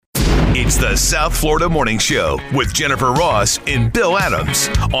It's the South Florida Morning Show with Jennifer Ross and Bill Adams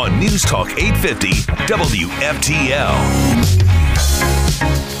on News Talk 850 WFTL.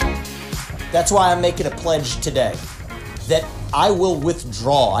 That's why I'm making a pledge today that I will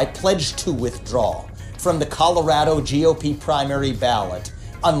withdraw. I pledge to withdraw from the Colorado GOP primary ballot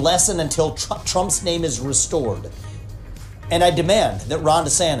unless and until Trump's name is restored. And I demand that Ron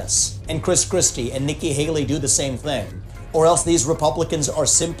DeSantis and Chris Christie and Nikki Haley do the same thing, or else these Republicans are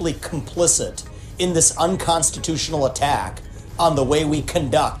simply complicit in this unconstitutional attack on the way we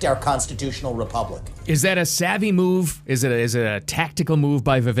conduct our constitutional republic. Is that a savvy move? Is it a tactical move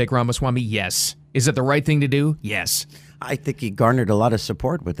by Vivek Ramaswamy? Yes. Is it the right thing to do? Yes. I think he garnered a lot of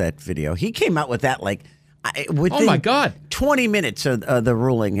support with that video. He came out with that within oh my God, 20 minutes of the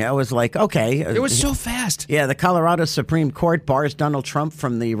ruling. I was like, okay. It was so fast. Yeah, the Colorado Supreme Court bars Donald Trump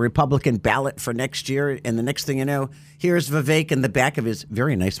from the Republican ballot for next year. And the next thing you know, here's Vivek in the back of his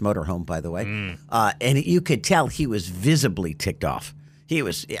very nice motorhome, by the way. And you could tell he was visibly ticked off.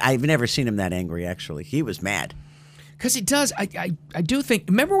 I've never seen him that angry, actually. He was mad. Because he does. I do think.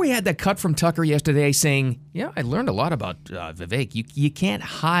 Remember, we had that cut from Tucker yesterday saying, "Yeah, I learned a lot about Vivek. You can't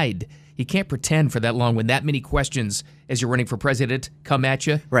hide. You can't pretend for that long when that many questions as you're running for president come at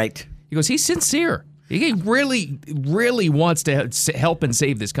you." Right. He goes, he's sincere. He really, really wants to help and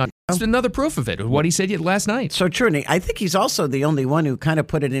save this country. That's another proof of it. What he said last night. So true. And I think he's also the only one who kind of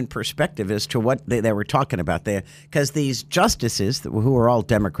put it in perspective as to what they were talking about there. Because these justices, who are all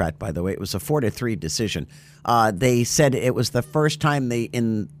Democrat, by the way, it was a 4-3 decision. They said it was the first time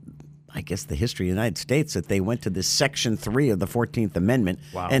in I guess the history of the United States that they went to this Section 3 of the 14th Amendment.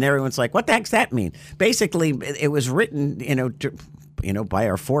 Wow. And everyone's like, what the heck's that mean? Basically, it was written, by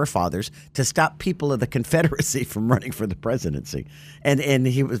our forefathers to stop people of the Confederacy from running for the presidency. And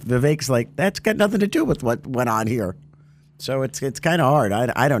Vivek's like, that's got nothing to do with what went on here. So it's kind of hard.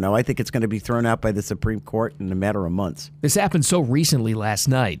 I don't know. I think it's going to be thrown out by the Supreme Court in a matter of months. This happened so recently last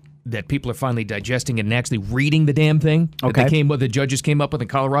night that people are finally digesting it and actually reading the damn thing that the judges came up with in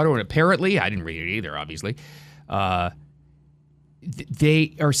Colorado. And apparently, I didn't read it either, obviously.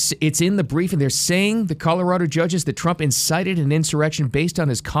 It's in the brief, and they're saying, the Colorado judges, that Trump incited an insurrection based on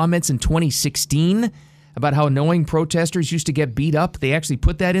his comments in 2016 about how annoying protesters used to get beat up. They actually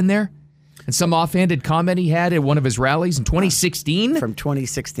put that in there. And some offhanded comment he had at one of his rallies in 2016. From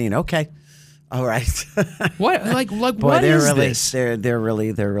 2016, okay. All right. What? Boy, what is this? They're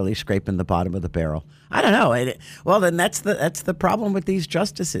really scraping the bottom of the barrel. I don't know. Well, then that's the problem with these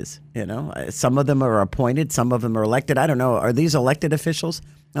justices. Some of them are appointed, some of them are elected. I don't know. Are these elected officials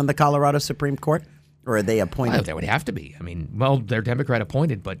on the Colorado Supreme Court, or are they appointed? Well, they would have to be. I mean, they're Democrat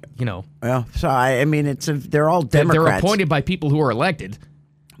appointed, but Well, so they're all Democrats. They're appointed by people who are elected.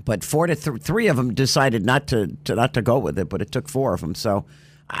 But 3 of them decided not to go with it, but it took 4 of them. So.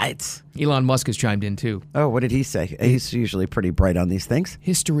 Elon Musk has chimed in, too. Oh, what did he say? He's usually pretty bright on these things.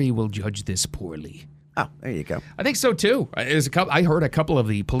 History will judge this poorly. Oh, there you go. I think so, too. I heard a couple of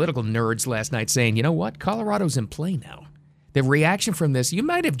the political nerds last night saying, you know what? Colorado's in play now. The reaction from this, you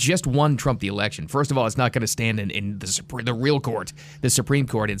might have just won Trump the election. First of all, it's not going to stand in the real court, the Supreme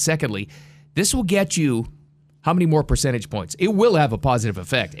Court. And secondly, this will get you how many more percentage points? It will have a positive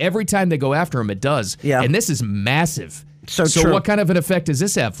effect. Every time they go after him, it does. Yeah. And this is massive. So what kind of an effect does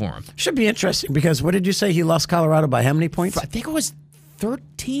this have for him? Should be interesting, because what did you say? He lost Colorado by how many points? I think it was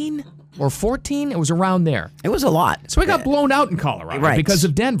 13 or 14. It was around there. It was a lot. So he got blown out in Colorado because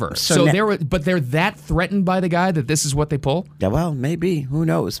of Denver. But they're that threatened by the guy that this is what they pull? Yeah, well, maybe. Who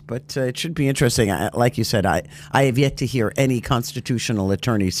knows? But it should be interesting. Like you said, I have yet to hear any constitutional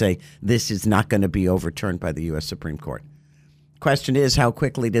attorney say this is not going to be overturned by the U.S. Supreme Court. Question is, how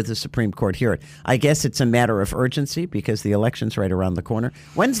quickly did the Supreme Court hear it? I guess it's a matter of urgency because the election's right around the corner.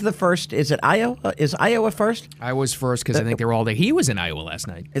 When's the first? Is it Iowa? Is Iowa first? Iowa's first because I think they're all there. He was in Iowa last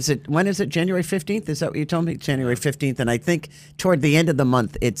night. When is it? January 15th? Is that what you told me? January 15th. And I think toward the end of the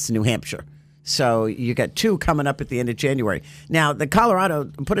month, it's New Hampshire. So you got 2 coming up at the end of January. Now,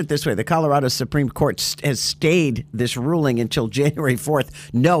 put it this way, the Colorado Supreme Court has stayed this ruling until January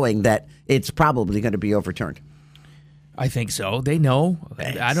 4th, knowing that it's probably going to be overturned. I think so. They know.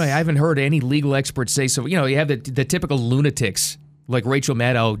 I haven't heard any legal experts say so. You have the typical lunatics like Rachel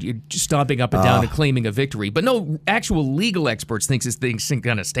Maddow stomping up and down and claiming a victory. But no actual legal experts think this thing's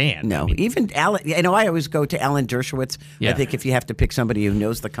going to stand. No. Even Alan, I always go to Alan Dershowitz. Yeah. I think if you have to pick somebody who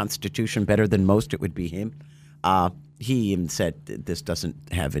knows the Constitution better than most, it would be him. He even said this doesn't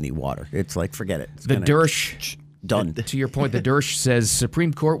have any water. It's like, forget it. Dersh. Done. To your point, the Dersh says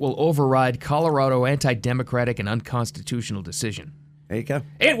Supreme Court will override Colorado anti-democratic and unconstitutional decision. There you go.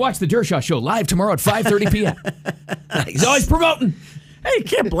 And watch the Dershaw Show live tomorrow at 5:30 p.m. Nice. He's always promoting. Hey, you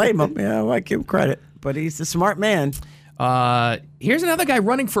can't blame him. Yeah, I give him credit. But he's a smart man. Here's another guy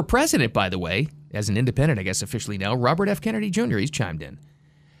running for president, by the way, as an independent, I guess officially now. Robert F. Kennedy Jr., he's chimed in.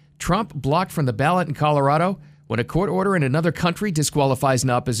 Trump blocked from the ballot in Colorado. When a court order in another country disqualifies an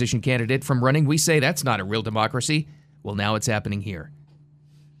opposition candidate from running, we say that's not a real democracy. Well, now it's happening here.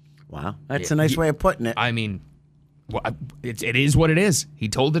 Wow. That's a nice way of putting it. I mean, it is what it is. He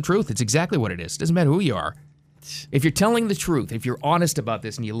told the truth. It's exactly what it is. Doesn't matter who you are. If you're telling the truth, if you're honest about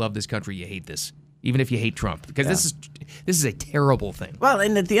this and you love this country, you hate this. Even if you hate Trump, because this is a terrible thing. Well,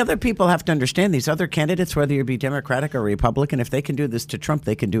 and the other people have to understand these other candidates, whether you be Democratic or Republican, if they can do this to Trump,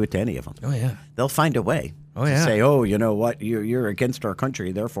 they can do it to any of them. Oh, yeah. They'll find a way to say, oh, you know what, you're against our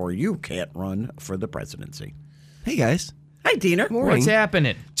country, therefore you can't run for the presidency. Hey, guys. Hi, Diener. What's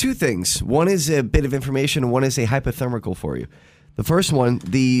happening? Two things. One is a bit of information, and one is a hypothermical for you. The first one,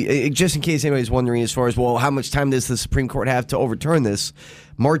 just in case anybody's wondering as far as, well, how much time does the Supreme Court have to overturn this?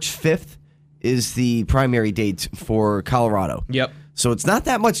 March 5th is the primary date for Colorado. Yep. So it's not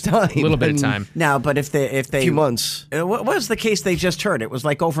that much time. A little bit of time. No, but if they a few months. What was the case they just heard? It was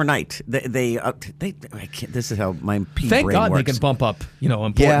like overnight. They I can't, this is how my pea Thank brain God works. they can bump up,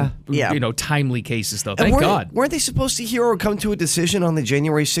 important, Yeah. timely cases though. And Thank God. Weren't they supposed to hear or come to a decision on the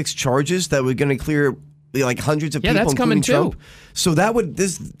January 6th charges that were going to clear like hundreds of people, that's coming including Trump? too. So What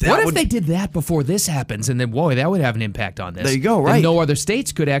if they did that before this happens, and then, boy, that would have an impact on this. There you go, right. And no other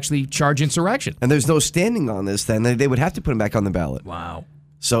states could actually charge insurrection. And there's no standing on this, then they would have to put him back on the ballot. Wow.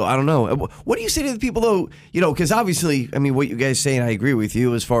 So I don't know. What do you say to the people, though? Because obviously, I mean, what you guys say, and I agree with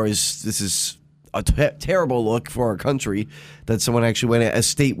you as far as this is a terrible look for our country that someone actually a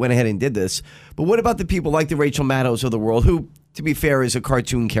state went ahead and did this. But what about the people like the Rachel Maddows of the world, who, to be fair, is a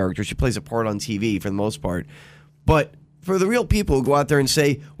cartoon character? She plays a part on TV for the most part. But for the real people who go out there and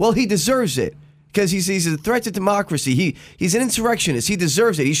say, well, he deserves it because he's a threat to democracy. He's an insurrectionist. He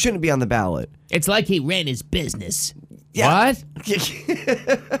deserves it. He shouldn't be on the ballot. It's like he ran his business. Yeah. What?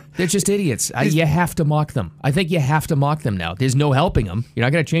 They're just idiots. You have to mock them. I think you have to mock them now. There's no helping them. You're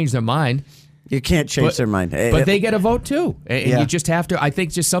not going to change their mind. You can't change their mind. But they get a vote too. And Yeah. you just have to. I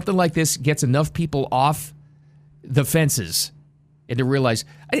think just something like this gets enough people off the fences and to realize,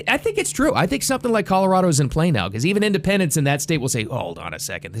 I think it's true. I think something like Colorado is in play now because even independents in that state will say, oh, hold on a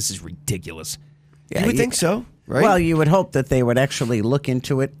second, this is ridiculous. You would think so, right? Well, you would hope that they would actually look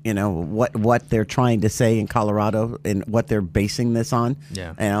into it, what they're trying to say in Colorado and what they're basing this on.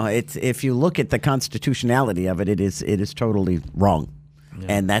 Yeah. It's if you look at the constitutionality of it, it is totally wrong. Yeah.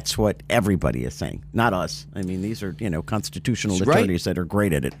 And that's what everybody is saying, not us. I mean, these are, constitutional attorneys that are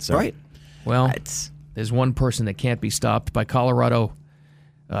great at it. So. Right. Well, there's one person that can't be stopped by Colorado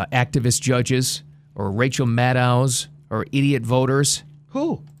activist judges or Rachel Maddows or idiot voters.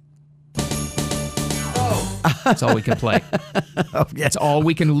 Who? That's all we can play. That's all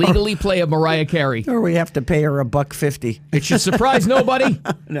we can legally play of Mariah Carey. Or we have to pay her $1.50. It should surprise nobody.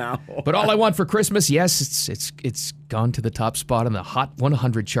 No. But All I Want for Christmas, yes, it's gone to the top spot on the Hot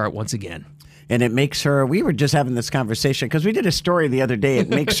 100 chart once again. And it makes her, we were just having this conversation because we did a story the other day. It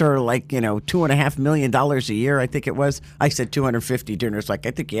makes her like, $2.5 million a year, I think it was. I said 250. Diener's like,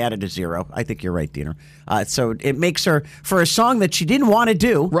 I think you added a zero. I think you're right, Diener. So it makes her, for a song that she didn't want to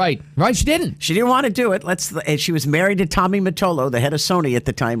do. Right, she didn't. She didn't want to do it. And she was married to Tommy Mottola, the head of Sony at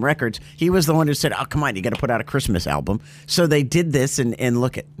the time, Records. He was the one who said, oh, come on, you got to put out a Christmas album. So they did this, and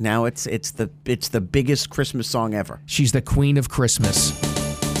look at, now it's the biggest Christmas song ever. She's the queen of Christmas.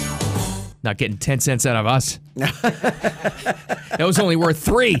 Not getting 10 cents out of us. That was only worth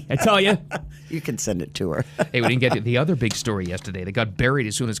 3, I tell you. You can send it to her. Hey, we didn't get to the other big story yesterday that got buried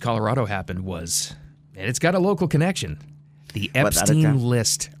as soon as Colorado happened was, and it's got a local connection, the Epstein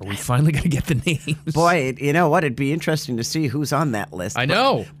list. Are we finally going to get the names? Boy, you know what? It'd be interesting to see who's on that list. I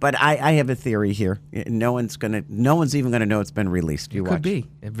know. But I have a theory here. No one's even going to know it's been released. You watch. Could be.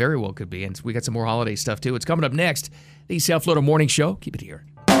 It very well could be. And we got some more holiday stuff, too. It's coming up next. The South Florida Morning Show. Keep it here.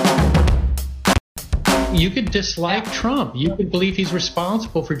 You could dislike Trump. You could believe he's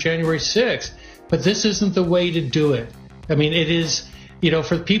responsible for January 6th, but this isn't the way to do it. I mean, it is,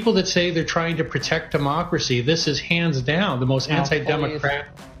 for people that say they're trying to protect democracy, this is hands down the most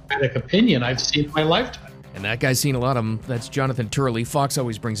anti-democratic opinion I've seen in my lifetime. And that guy's seen a lot of them. That's Jonathan Turley. Fox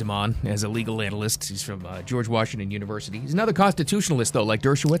always brings him on as a legal analyst. He's from George Washington University. He's another constitutionalist, though, like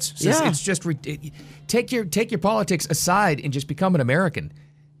Dershowitz. Yeah. It's just take your politics aside and just become an American.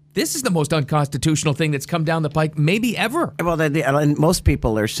 This is the most unconstitutional thing that's come down the pike maybe ever. Well, and most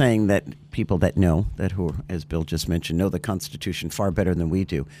people are saying that people that know, who, as Bill just mentioned, know the Constitution far better than we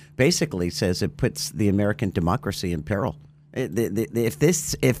do, basically says it puts the American democracy in peril. If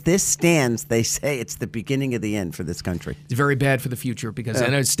this stands, they say it's the beginning of the end for this country. It's very bad for the future because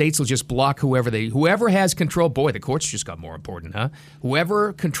then states will just block whoever has control. Boy, the courts just got more important, huh?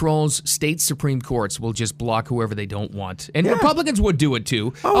 Whoever controls state Supreme Courts will just block whoever they don't want. And Republicans would do it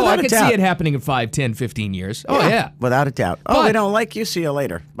too. I could see it happening in 5, 10, 15 years. Oh, yeah. Without a doubt. They don't like you, see you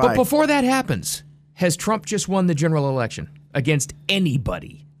later. Bye. But before that happens, has Trump just won the general election against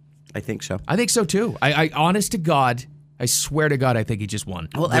anybody? I think so. I think so too. I honest to God, I swear to God, I think he just won.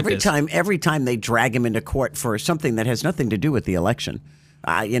 Well, every time they drag him into court for something that has nothing to do with the election,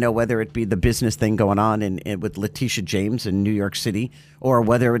 whether it be the business thing going on with Letitia James in New York City, or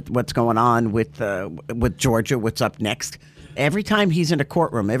whether what's going on with Georgia, what's up next. Every time he's in a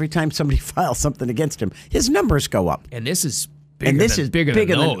courtroom, every time somebody files something against him, his numbers go up. And this is bigger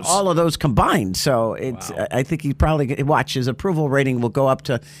than all of those combined. So I think he probably his approval rating will go up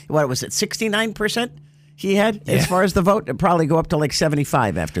to 69%. He had, as far as the vote, it'd probably go up to like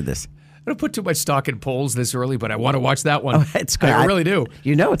 75 after this. I don't put too much stock in polls this early, but I want to watch that one. It's good. I really do.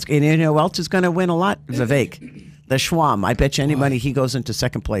 You know who else is going to win a lot? Vivek. The Schwam. I bet you any money he goes into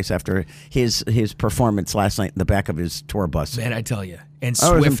second place after his performance last night in the back of his tour bus. Man, I tell you. And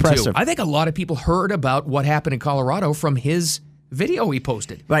Swift, too. I think a lot of people heard about what happened in Colorado from his video he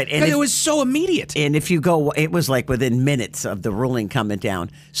posted. Right. And it was so immediate. And if you go, it was like within minutes of the ruling coming down.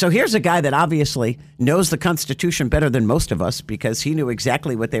 So here's a guy that obviously knows the Constitution better than most of us because he knew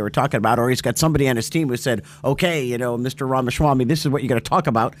exactly what they were talking about, or he's got somebody on his team who said, okay, Mr. Ramaswamy, this is what you're going to talk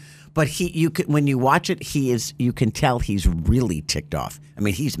about. But when you watch it, you can tell he's really ticked off. I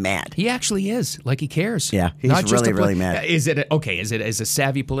mean, he's mad. He actually is. Like he cares. Yeah, he's really mad. Is it a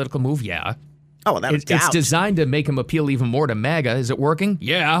savvy political move? Yeah. Oh, that was it's designed to make him appeal even more to MAGA. Is it working?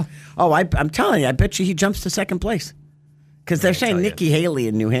 Yeah. Oh, I'm telling you, I bet you he jumps to second place. Because they're saying Nikki Haley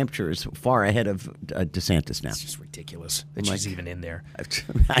in New Hampshire is far ahead of DeSantis now. It's just ridiculous that she's even in there.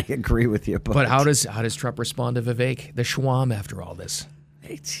 I agree with you. But how does Trump respond to Vivek, the Schwam, after all this?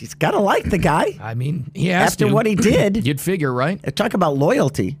 He's got to like the guy. I mean, he has after what he did. You'd figure, right? Talk about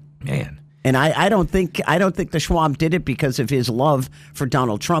loyalty. Man. And I don't think the Schwam did it because of his love for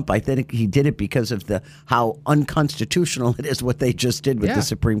Donald Trump. I think he did it because of how unconstitutional it is what they just did with the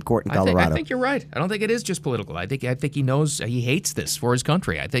Supreme Court in Colorado. I think you're right. I don't think it is just political. I think he knows he hates this for his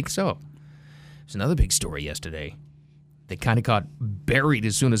country. I think so. There's another big story yesterday. They kind of got buried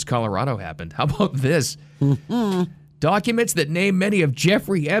as soon as Colorado happened. How about this? Documents that name many of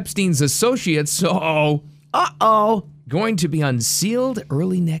Jeffrey Epstein's associates. Going to be unsealed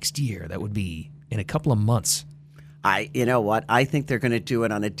early next year. That would be in a couple of months. You know what? I think they're going to do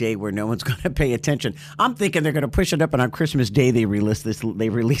it on a day where no one's going to pay attention. I'm thinking they're going to push it up, and on Christmas Day they release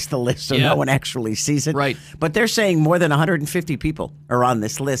the list so no one actually sees it. Right. But they're saying more than 150 people are on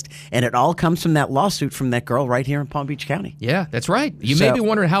this list, and it all comes from that lawsuit from that girl right here in Palm Beach County. Yeah, that's right. You may be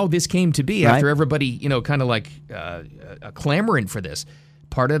wondering how this came to be after everybody, kind of like clamoring for this.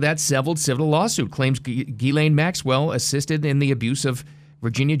 Part of that civil lawsuit claims Ghislaine Maxwell assisted in the abuse of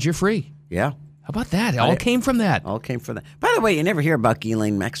Virginia Giuffre. Yeah. How about that? It all came from that. All came from that. By the way, you never hear about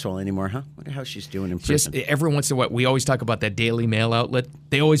Ghislaine Maxwell anymore, huh? Wonder how she's doing in prison. Just every once in a while, we always talk about that Daily Mail outlet.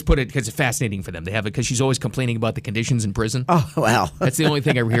 They always put it because it's fascinating for them. They have it because she's always complaining about the conditions in prison. Oh, well. That's the only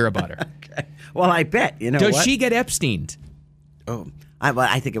thing I ever hear about her. Okay. Well, I bet. Does she get Epsteined? Oh,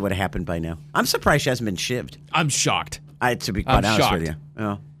 I think it would have happened by now. I'm surprised she hasn't been shivved. I'm shocked. To be quite honest with you.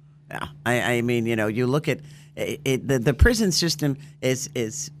 Oh, yeah. I mean, you look at it, the prison system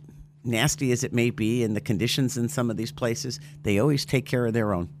is nasty as it may be, and the conditions in some of these places, they always take care of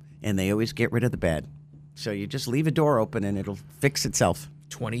their own, and they always get rid of the bad. So you just leave a door open, and it'll fix itself.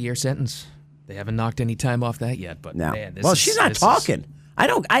 20-year sentence. They haven't knocked any time off that yet, but no. Man, she's not talking. I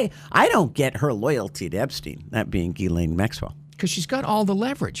don't get her loyalty to Epstein, that being Ghislaine Maxwell. Because she's got all the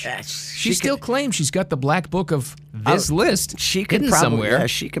leverage. She still claims she's got the black book of this list hidden somewhere. Yeah,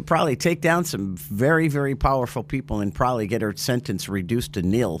 she could probably take down some very, very powerful people and probably get her sentence reduced to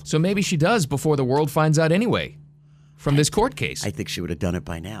nil. So maybe she does before the world finds out anyway from this court case. I think she would have done it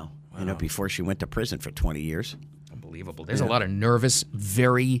by now, before she went to prison for 20 years. Unbelievable. There's a lot of nervous,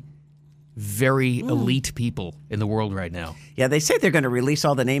 very, very elite people in the world right now. Yeah, they say they're going to release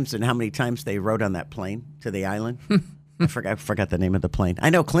all the names and how many times they rode on that plane to the island. I forgot the name of the plane.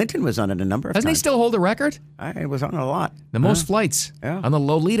 I know Clinton was on it a number of times. Doesn't he still hold the record? I was on it a lot. The most flights on the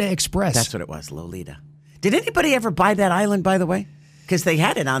Lolita Express. That's what it was, Lolita. Did anybody ever buy that island, by the way? Because they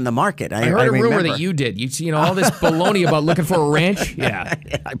had it on the market. I heard a rumor that you did. You all this baloney about looking for a ranch. Yeah.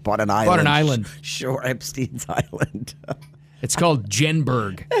 I bought an island. Sure, Epstein's Island. It's called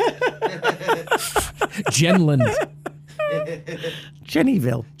Jenberg. Genland.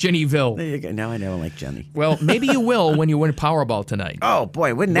 Jennyville. Jennyville. There you go. Now I know I like Jenny. Well, maybe you will when you win Powerball tonight. Oh,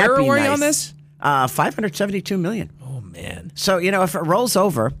 boy, wouldn't that Where be were nice? you on this? $572 million. Oh, man. So, if it rolls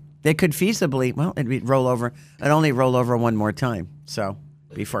over, it could feasibly, it'd roll over. It'd only roll over one more time. So,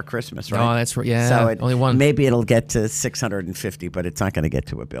 before Christmas, right? Oh, that's right. Yeah, so only one. Maybe it'll get to 650, but it's not going to get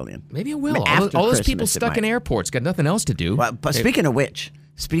to $1 billion. Maybe it will. After All those Christmas, people it stuck might. in airports, got nothing else to do. Well, but speaking of which,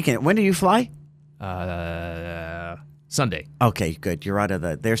 when do you fly? Sunday. Okay, good. You're out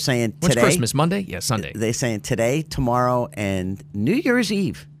of they're saying When's today. Christmas? Monday? Yeah, Sunday. They're saying today, tomorrow, and New Year's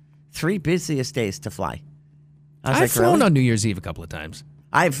Eve. 3 busiest days to fly. I've flown really? on New Year's Eve a couple of times.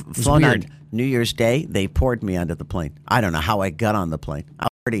 I've flown weird. on New Year's Day. They poured me onto the plane. I don't know how I got on the plane. I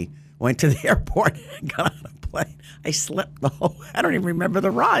already went to the airport and got on the plane. I slept the whole. I don't even remember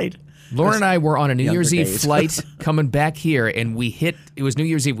the ride. Lauren and I were on a New Younger Year's Eve days. flight coming back here, and it was New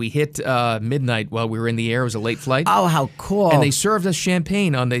Year's Eve. We hit midnight while we were in the air. It was a late flight. Oh, how cool! And they served us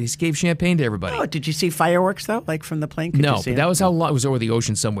champagne. They gave champagne to everybody. Oh, did you see fireworks, though, like from the plane? Could No, you see but that was how long. It was over the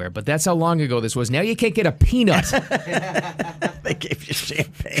ocean somewhere. But that's how long ago this was. Now you can't get a peanut. They gave you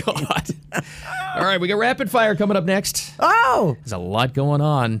champagne. God. All right, we got rapid fire coming up next. Oh! There's a lot going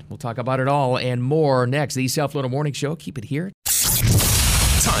on. We'll talk about it all and more next. The South Florida Morning Show. Keep it here.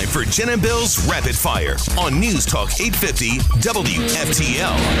 Time for Jen and Bill's Rapid Fire on News Talk 850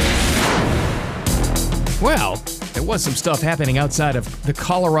 WFTL. Well, there was some stuff happening outside of the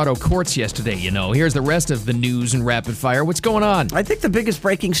Colorado courts yesterday, Here's the rest of the news and rapid fire. What's going on? I think the biggest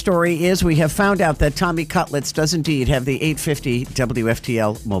breaking story is we have found out that Tommy Cutlitz does indeed have the 850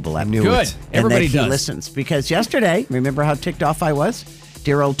 WFTL mobile app. Good. Everybody and that does. he listens. Because yesterday, remember how ticked off I was?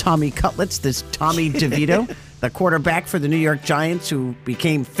 Dear old Tommy Cutlitz, this Tommy DeVito, the quarterback for the New York Giants who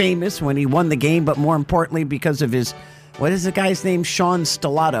became famous when he won the game, but more importantly because of his, what is the guy's name? Sean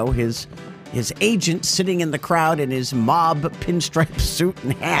Stellato, his agent sitting in the crowd in his mob pinstripe suit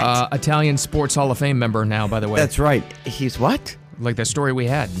and hat. Italian Sports Hall of Fame member now, by the way. That's right. He's what? Like the story we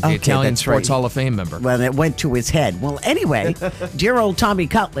had. The Okay, Italian that's Sports right. Hall of Fame member. Well, it went to his head. Well, anyway, dear old Tommy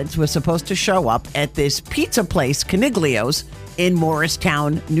Cutlitz was supposed to show up at this pizza place, Caniglio's, in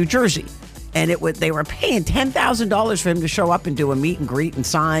Morristown, New Jersey. And they were paying $10,000 for him to show up and do a meet and greet and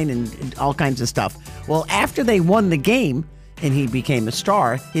sign and all kinds of stuff. Well, after they won the game and he became a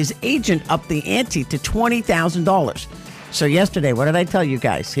star, his agent upped the ante to $20,000. So yesterday, what did I tell you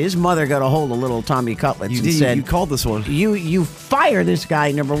guys? His mother got a hold of little Tommy Cutlitz and said, You called this one. You fire this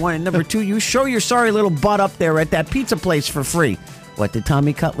guy, number one. And number two, you show your sorry little butt up there at that pizza place for free. What did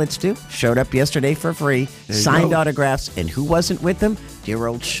Tommy Cutlitz do? Showed up yesterday for free, signed autographs, and who wasn't with him? Dear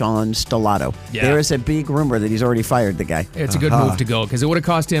old Sean Stellato. Yeah. There is a big rumor that he's already fired the guy. It's a good move to go because it would have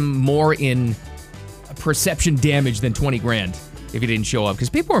cost him more in perception damage than $20,000 if he didn't show up. Because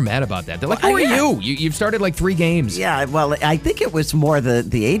people were mad about that. They're like, "Who are yeah. you? You've started like 3 games." Yeah, well, I think it was more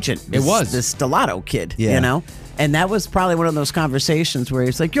the agent. It was. the Stellato kid, Yeah. And that was probably one of those conversations where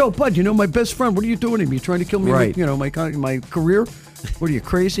he's like, "Yo, bud, my best friend. What are you doing to me? You trying to kill me? Right. With, my career? What are you,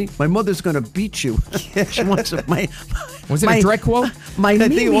 crazy? My mother's gonna beat you. She wants my." Was it a direct quote? My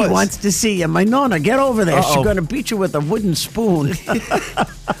think it Mimi was. wants to see you. My Nonna, get over there. Uh-oh. She's gonna beat you with a wooden spoon.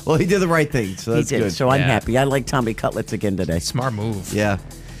 Well, he did the right thing, so that's he did. good. So I'm Yeah. happy. I like Tommy Cutlitz again today. Smart move. Yeah.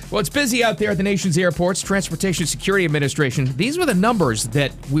 Well, it's busy out there at the nation's airports. Transportation Security Administration. These were the numbers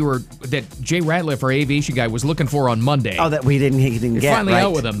that Jay Ratliff, our aviation guy, was looking for on Monday. Oh, that he didn't They're get finally right.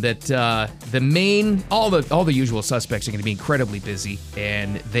 out with them. That all the usual suspects are going to be incredibly busy,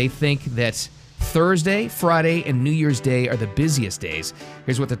 and they think that Thursday, Friday, and New Year's Day are the busiest days.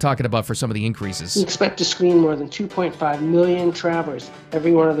 Here's what they're talking about for some of the We increases. expect to screen more than 2.5 million travelers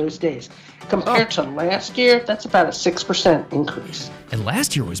every one of those days. Compared to last year, that's about a 6% increase. And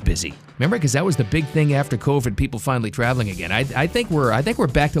last year was busy. Remember, because that was the big thing after COVID. People finally traveling again. I think we're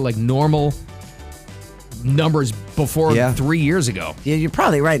back to like normal numbers before 3 years ago. Yeah, you're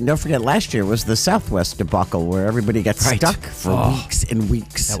probably right. And don't forget, last year was the Southwest debacle where everybody got stuck for weeks and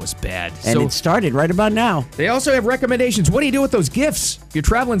weeks. That was bad. and So it started right about now. they also have recommendations. What do you do with those gifts? If you're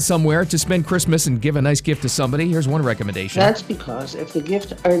traveling somewhere to spend Christmas and give a nice gift to somebody, here's one recommendation. That's because if the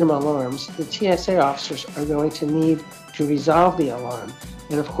gift item alarms, the TSA officers are going to need to resolve the alarm.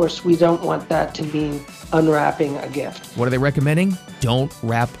 And of course, we don't want that to mean unwrapping a gift. What are they recommending? Don't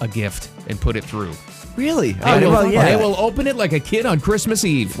wrap a gift and put it through. Really? They will, well, yeah. they will open it like a kid on Christmas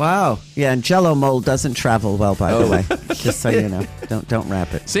Eve. Wow. Yeah, and Jell-O mold doesn't travel well, by the way. Just so you know. Don't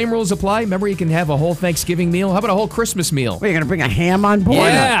wrap it. Same rules apply. Remember, you can have a whole Thanksgiving meal. How about a whole Christmas meal? Wait, you're going to bring a ham on board?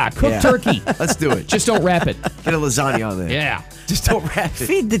 Yeah, cooked turkey. Let's do it. Just don't wrap it. Get a lasagna on there. Yeah. Just don't wrap it.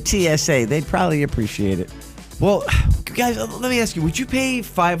 Feed the TSA. They'd probably appreciate it. Well, guys, let me ask you, would you pay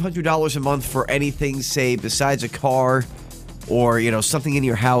 $500 a month for anything, say, besides a car, or something in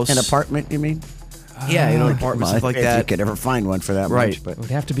your house. An apartment, you mean? Yeah, an apartment, stuff like if that. you could ever find one for that Right. much. But It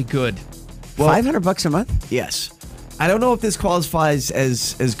would have to be good. Well, $500 a month? Yes. I don't know if this qualifies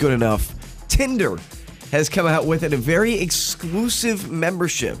as good enough. Tinder has come out with a very exclusive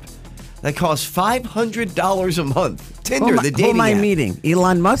membership that costs $500 a month. Tinder, the dating Who am I app. meeting?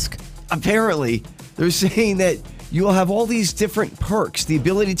 Elon Musk? Apparently, they're saying that you'll have all these different perks. The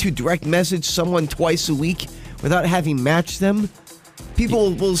ability to direct message someone twice a week without having matched them.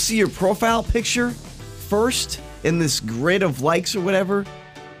 People will see your profile picture first in this grid of likes or whatever.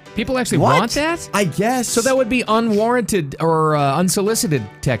 People actually What? want that? I guess. So that would be unwarranted or unsolicited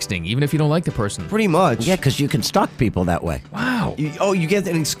texting, even if you don't like the person. pretty much. Yeah, because you can stalk people that way. Wow. You get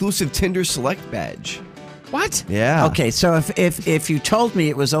an exclusive Tinder Select badge. What? Yeah. Okay, so if you told me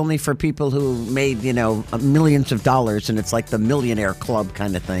it was only for people who made, millions of dollars and it's like the millionaire club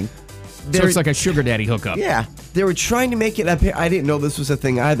kind of thing. So it's like a sugar daddy hookup. Yeah. They were trying to make it appear. I didn't know this was a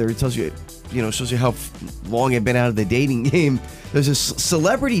thing either. It tells you, shows you how long I've been out of the dating game. There's a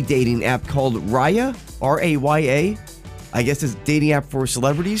celebrity dating app called Raya, Raya. I guess it's a dating app for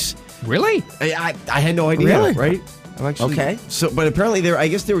celebrities. Really? I had no idea. Really? Right? I'm actually Okay. So, but apparently I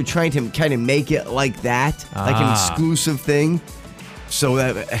guess they were trying to kind of make it like that, like an exclusive thing. So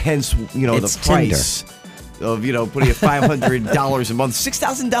that hence, It's the price of putting $500 a month,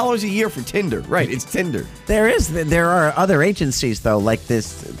 $6,000 a year for Tinder. Right? It's Tinder. There are other agencies, though, like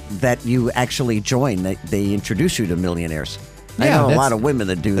this that you actually join. They introduce you to millionaires. I Yeah, know a that's- lot of women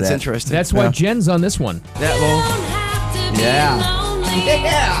that do That's that. interesting. That's why Jen's on this one. That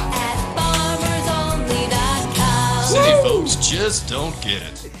City folks just don't get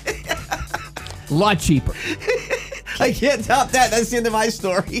it. A lot cheaper. I can't top that. That's the end of my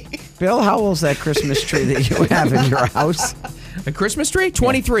story. Bill, how old's that Christmas tree that you have in your house? A Christmas tree?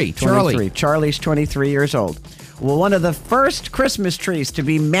 23. Charlie. 23. Charlie's 23 years old. Well, one of the first Christmas trees to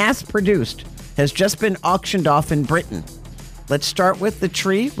be mass-produced has just been auctioned off in Britain. Let's start with the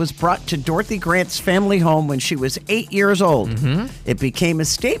tree was brought to Dorothy Grant's family home when she was 8 years old. It became a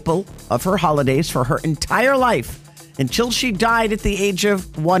staple of her holidays for her entire life until she died at the age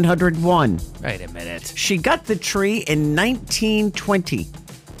of 101. Wait a minute. She got the tree in 1920.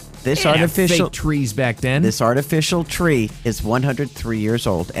 This They didn't have artificial fake trees back then. This artificial tree is 103 years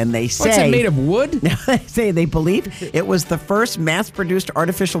old, and they say What's it made of wood? they believe it was the first mass-produced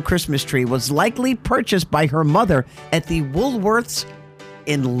artificial Christmas tree. Was likely purchased by her mother at the Woolworths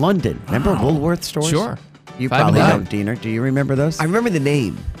in London. Remember Woolworth stores? Sure. You Five probably and don't, dime. Diener. Do you remember those? I remember the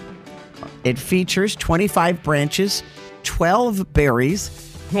name. It features 25 branches, 12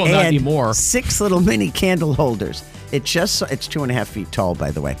 berries, Well, not and anymore. 6 little mini candle holders. It's 2.5 feet tall, by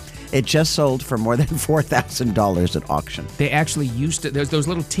the way. It just sold for more than $4,000 at auction. They actually used to, there's those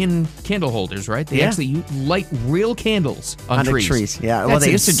little tin candle holders, right? They Yeah. actually light real candles on trees. Yeah. Well, That's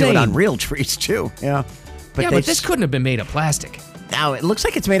they used to do it on insane. real trees too. Yeah. But they this couldn't have been made of plastic. Now it looks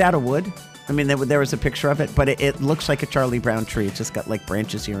like it's made out of wood. I mean, there was a picture of it, but it looks like a Charlie Brown tree. It's just got like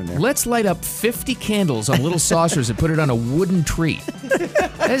branches here and there. Let's light up 50 candles on little saucers and put it on a wooden tree.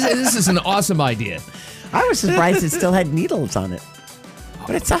 This is an awesome idea. I was surprised it still had needles on it,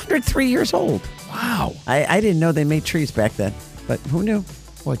 but it's 103 years old. Wow. I didn't know they made trees back then, but who knew?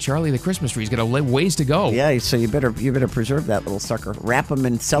 Boy, Charlie the Christmas tree's got a ways to go. Yeah, so you better preserve that little sucker. Wrap them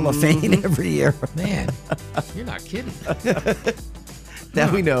in cellophane every year. Man, you're not kidding.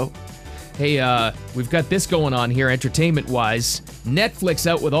 Now we know. Hey, we've got this going on here entertainment-wise. Netflix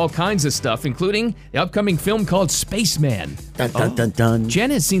out with all kinds of stuff, including the upcoming film called Spaceman. Dun, dun, dun, dun. Jen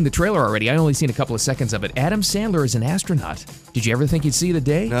has seen the trailer already. I only seen a couple of seconds of it. Adam Sandler is an astronaut. Did you ever think you'd see the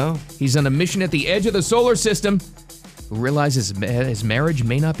day? No. He's on a mission at the edge of the solar system. Who realizes his marriage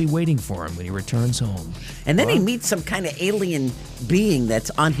may not be waiting for him when he returns home. And then he meets some kind of alien being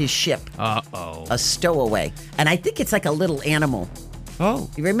that's on his ship, Uh-oh. a stowaway. And I think it's like a little animal. Oh.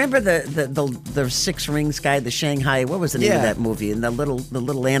 You remember the Six Rings guy, the Shanghai? What was the name of Yeah. that movie? And the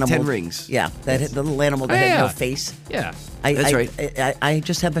little animal. 10 Rings. Yeah, the little animal that Oh, had no yeah. face. Yeah. That's right. I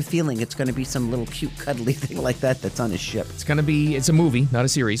just have a feeling it's going to be some little cute cuddly thing like that that's on his ship. It's a movie, not a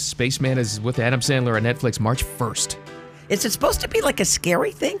series. Spaceman is with Adam Sandler on Netflix March 1st. Is it supposed to be like a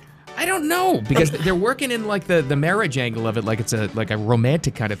scary thing? I don't know, because they're working in like the marriage angle of it, like it's a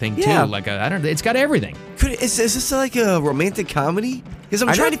romantic kind of thing Yeah. too. It's got everything. Is this like a romantic comedy? Because I'm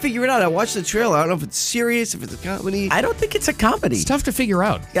I trying don't- to figure it out. I watched the trailer. I don't know if it's serious, if it's a comedy. I don't think it's a comedy. It's tough to figure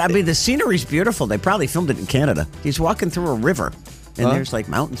out. Yeah, I mean, the scenery's beautiful. They probably filmed it in Canada. He's walking through a river, and there's like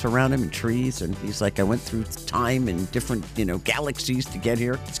mountains around him and trees, and he's like, I went through time and different, galaxies to get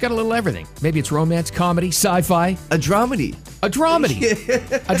here. It's got a little everything. Maybe it's romance, comedy, sci-fi, A dramedy. a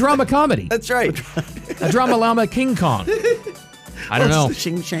dramedy, a drama comedy, That's right. a drama llama King Kong. I don't know.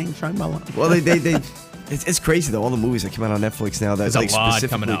 Shing Shang Shambhala. Well, it's crazy though. All the movies that come out on Netflix now. That's There's a lot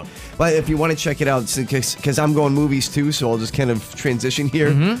specifically coming out. But if you want to check it out, because I'm going movies too, so I'll just kind of transition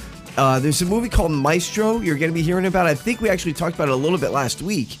here. There's a movie called Maestro. You're going to be hearing about. I think we actually talked about it a little bit last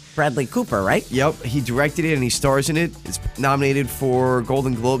week. Bradley Cooper, right? Yep, he directed it and he stars in it. It's nominated for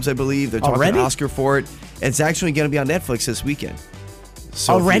Golden Globes, I believe. They're talking Already? an Oscar for it. It's actually going to be on Netflix this weekend.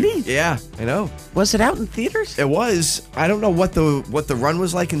 So Already? Yeah, I know. Was it out in theaters? It was. I don't know what the run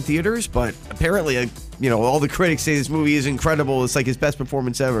was like in theaters, but apparently, all the critics say this movie is incredible. It's like his best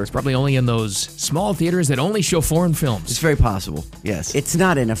performance ever. Probably only in those small theaters that only show foreign films. It's very possible. Yes. It's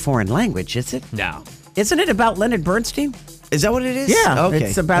not in a foreign language, is it? No. Isn't it about Leonard Bernstein? Is that what it is? Yeah, Okay.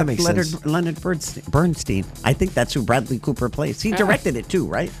 it's about That makes sense. Leonard Bernstein. I think that's who Bradley Cooper plays. He directed it too,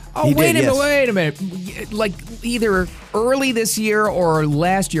 right? Oh, He wait did, a minute, yes. wait a minute. Like either early this year or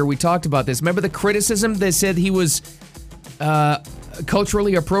last year we talked about this. Remember the criticism that said he was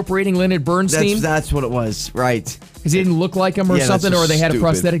culturally appropriating Leonard Bernstein? That's what it was. Right. Because he didn't look like him or Yeah, that's something, so or they had a stupid.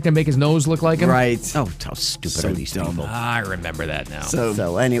 prosthetic to make his nose look like him? Right. Oh, how stupid So are these dumb. people? I remember that now.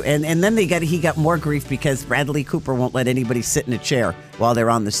 So anyway, and then he got more grief because Bradley Cooper won't let anybody sit in a chair while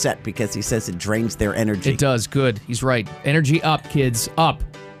they're on the set because he says it drains their energy. It does. Good. He's right. Energy up, kids. Up.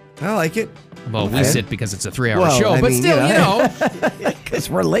 I like it. Well, we sit because it's a 3-hour Well, show, I but mean, still, you know. Because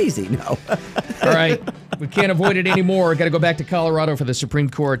we're lazy. No. All right. We can't avoid it anymore. Got to go back to Colorado for the Supreme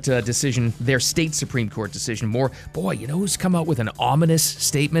Court decision, their state Supreme Court decision. Boy, you know who's come out with an ominous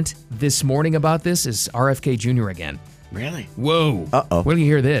statement this morning about this is RFK Jr. again. Really? Whoa. Uh-oh. When do you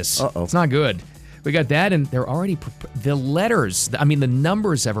hear this? Uh-oh. It's not good. We got that, and they're already, the letters, the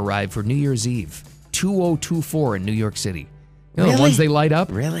numbers have arrived for New Year's Eve. 2024 in New York City. You know the Really? ones they light up?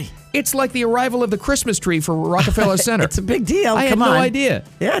 Really? It's like the arrival of the Christmas tree for Rockefeller Center. It's a big deal. I had Come no on. idea.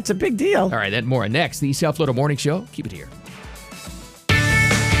 Yeah, it's a big deal. All right, that and more next. The South Florida Morning Show. Keep it here.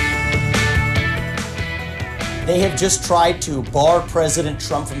 They have just tried to bar President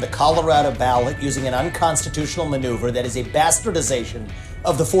Trump from the Colorado ballot using an unconstitutional maneuver that is a bastardization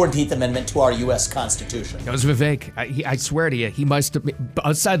of the 14th Amendment to our U.S. Constitution. That was Vivek. I swear to you, he must have,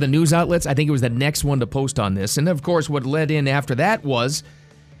 outside the news outlets, I think it was the next one to post on this. And of course, what led in after that was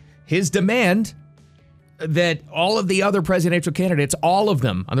his demand that all of the other presidential candidates, all of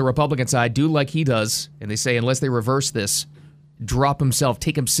them on the Republican side, do like he does. And they say, unless they reverse this,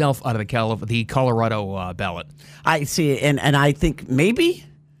 take himself out of the Colorado ballot. I see, and I think maybe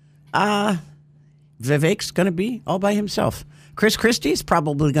Vivek's going to be all by himself. Chris Christie's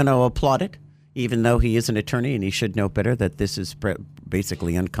probably going to applaud it, even though he is an attorney and he should know better that this is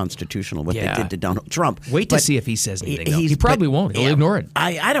basically unconstitutional what they did to Donald Trump. Wait to see if he says anything. He probably won't. He'll ignore it.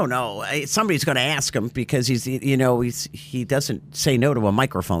 I don't know. Somebody's going to ask him because he doesn't say no to a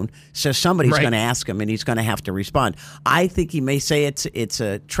microphone. So somebody's going to ask him and he's going to have to respond. I think he may say it's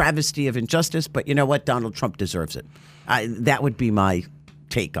a travesty of injustice, but you know what? Donald Trump deserves it. That would be my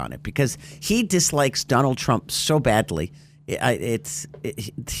take on it because he dislikes Donald Trump so badly.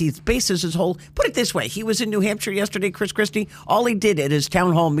 He bases his whole. Put it this way: he was in New Hampshire yesterday, Chris Christie. All he did at his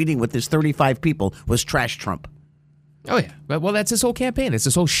town hall meeting with his 35 people was trash Trump. Oh yeah, well that's his whole campaign. It's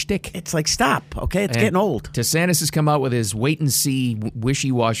his whole shtick. It's like stop, okay? It's getting old. DeSantis has come out with his wait and see,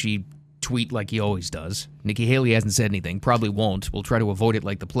 wishy-washy tweet like he always does. Nikki Haley hasn't said anything. Probably won't. We'll try to avoid it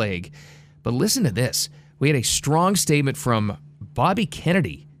like the plague. But listen to this: we had a strong statement from Bobby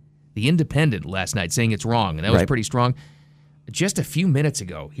Kennedy, the Independent, last night, saying it's wrong, and that was pretty strong. Just a few minutes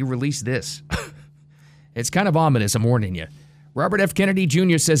ago, he released this. It's kind of ominous, I'm warning you. Robert F. Kennedy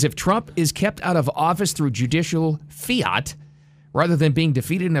Jr. says if Trump is kept out of office through judicial fiat, rather than being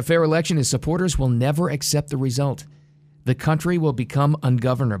defeated in a fair election, his supporters will never accept the result. The country will become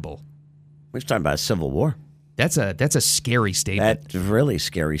ungovernable. We're talking about a civil war. That's a scary statement. That's a really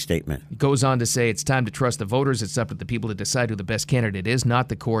scary statement. It goes on to say it's time to trust the voters. It's up to the people to decide who the best candidate is, not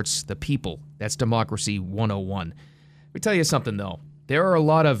the courts, the people. That's democracy 101. Let me tell you something, though. There are a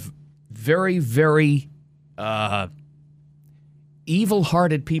lot of very, very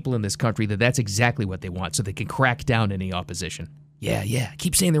evil-hearted people in this country that's exactly what they want, so they can crack down any opposition. Yeah.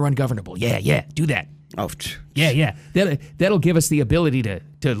 Keep saying they're ungovernable. Yeah. Do that. Oh, Yeah. That'll give us the ability to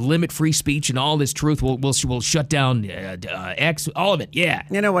limit free speech and all this truth. We'll shut down X, all of it. Yeah.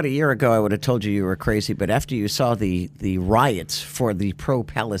 You know what? A year ago, I would have told you were crazy, but after you saw the riots for the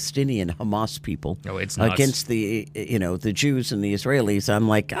pro-Palestinian Hamas people it's nuts. against the Jews and the Israelis, I'm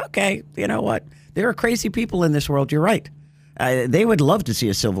like, okay, you know what? There are crazy people in this world. You're right. They would love to see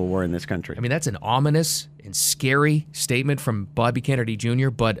a civil war in this country. I mean, that's an ominous and scary statement from Bobby Kennedy Jr.,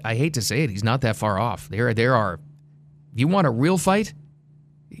 but I hate to say it, he's not that far off. There are, if you want a real fight,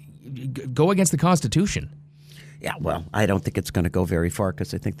 go against the Constitution. Yeah, well, I don't think it's going to go very far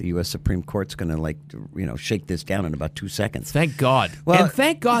because I think the U.S. Supreme Court's going to, shake this down in about 2 seconds. Thank God. Well, and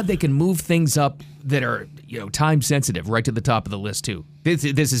thank God they can move things up that are, time sensitive right to the top of the list, too.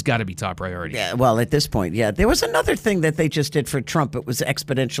 This has got to be top priority. Yeah, well, at this point, yeah. There was another thing that they just did for Trump. It was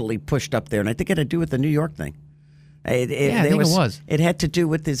exponentially pushed up there, and I think it had to do with the New York thing. I think it was. It had to do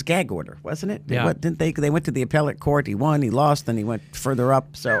with his gag order, wasn't it? Yeah. Didn't they? They went to the appellate court. He won. He lost. Then he went further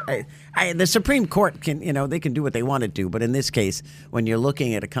up. So the Supreme Court can, they can do what they want to do. But in this case, when you're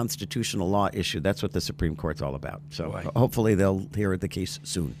looking at a constitutional law issue, that's what the Supreme Court's all about. So hopefully they'll hear the case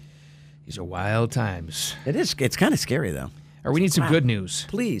soon. These are wild times. It is. It's kind of scary, though. Or we need some good news.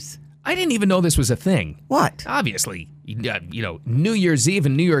 Please. I didn't even know this was a thing. What? Obviously, New Year's Eve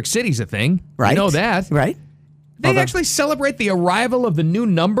in New York City's a thing. Right. You know that. Right. They actually celebrate the arrival of the new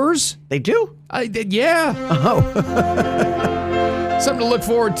numbers? They do? Yeah. Oh. Something to look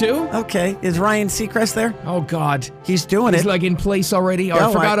forward to. Okay. Is Ryan Seacrest there? Oh, God. He's doing He's it. like in place already?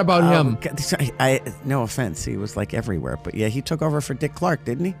 I forgot about him. No offense. He was like everywhere. But yeah, he took over for Dick Clark,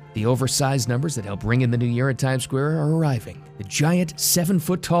 didn't he? The oversized numbers that help ring in the new year at Times Square are arriving. The giant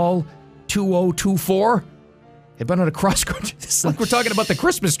 7-foot-tall 2024. They've been on a cross-country. It's like we're talking about the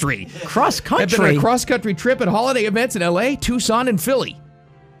Christmas tree. Cross-country? They've been on a cross-country trip at holiday events in L.A., Tucson, and Philly.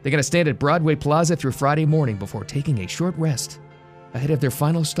 They're going to stand at Broadway Plaza through Friday morning before taking a short rest ahead of their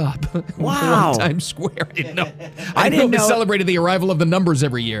final stop. Wow. on Times Square. I didn't know. I didn't know. They celebrated the arrival of the numbers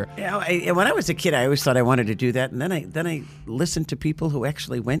every year. When I was a kid, I always thought I wanted to do that, and then I listened to people who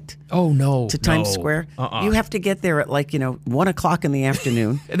actually went. Oh no! To Times Square. You have to get there at 1 o'clock in the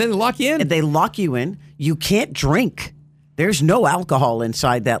afternoon, and then lock you in. And they lock you in. You can't drink. There's no alcohol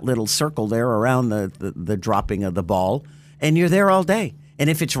inside that little circle there around the dropping of the ball, and you're there all day. And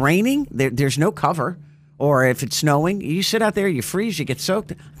if it's raining, there's no cover. Or if it's snowing, you sit out there, you freeze, you get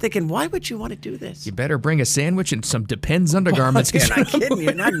soaked. I'm thinking, why would you want to do this? You better bring a sandwich and some Depends undergarments. You're not kidding.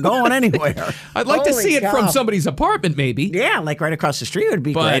 You're not going anywhere. I'd like to see it from somebody's apartment, maybe. Yeah, like right across the street would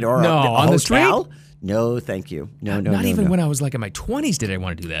be great. Or no, on the street? No, thank you. No. Not even when I was in my 20s did I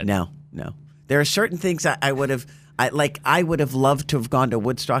want to do that. No. There are certain things I would have. I would have loved to have gone to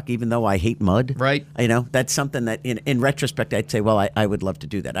Woodstock, even though I hate mud. Right. That's something that, in retrospect, I'd say, well, I would love to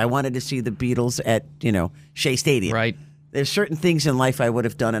do that. I wanted to see the Beatles at, Shea Stadium. Right. There's certain things in life I would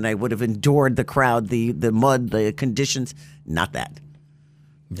have done, and I would have endured the crowd, the mud, the conditions. Not that.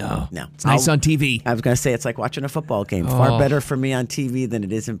 No. It's nice on TV. I was going to say it's like watching a football game. Far better for me on TV than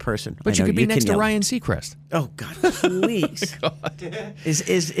it is in person. But you could be next to Ryan Seacrest. Oh, God, please.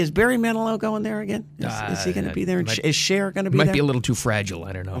 Is Barry Manilow going there again? Is he going to be there? Is Cher going to be there? Might be a little too fragile.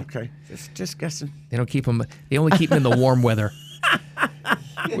 I don't know. Okay. Just guessing. They don't keep him. They only keep him in the warm weather.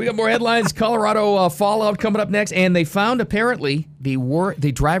 We got more headlines. Colorado fallout coming up next, and they found apparently the worst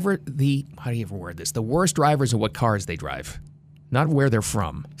drivers of what cars they drive. Not where they're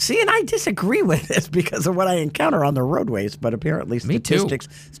from. See, and I disagree with this because of what I encounter on the roadways, but apparently statistics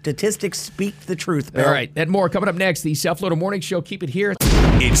speak the truth, Bill. All right, and more coming up next. The South Florida Morning Show. Keep it here.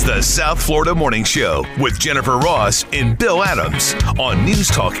 It's the South Florida Morning Show with Jennifer Ross and Bill Adams on News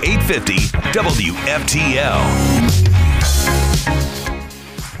Talk 850 WFTL.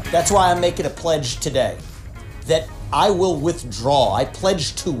 That's why I'm making a pledge today that I will withdraw. I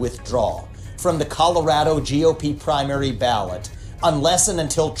pledge to withdraw from the Colorado GOP primary ballot unless and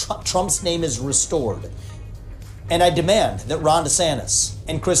until Trump's name is restored. And I demand that Ron DeSantis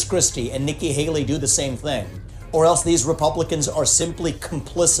and Chris Christie and Nikki Haley do the same thing, or else these Republicans are simply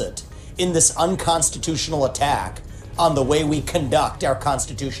complicit in this unconstitutional attack on the way we conduct our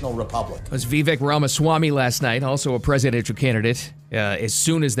constitutional republic. It was Vivek Ramaswamy last night, also a presidential candidate, as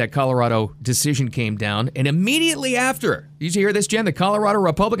soon as that Colorado decision came down. And immediately after, did you hear this, Jen? The Colorado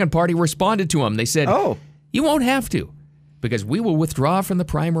Republican Party responded to him. They said, you won't have to, because we will withdraw from the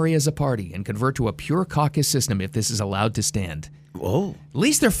primary as a party and convert to a pure caucus system if this is allowed to stand. Whoa. At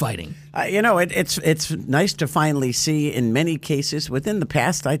least they're fighting. It's nice to finally see, in many cases, within the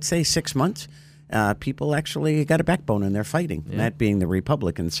past, I'd say 6 months, people actually got a backbone and they're fighting, that being the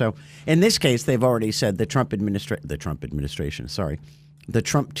Republicans. So in this case, they've already said the Trump team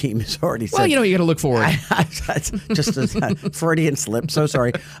has already said. Well, you got to look forward. Just a Freudian slip. So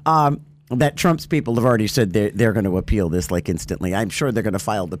sorry. That Trump's people have already said they're going to appeal this instantly. I'm sure they're going to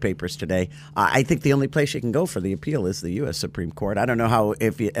file the papers today. I think the only place you can go for the appeal is the U.S. Supreme Court. I don't know how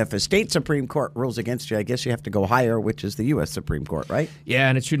if a state Supreme Court rules against you, I guess you have to go higher, which is the U.S. Supreme Court, right? Yeah,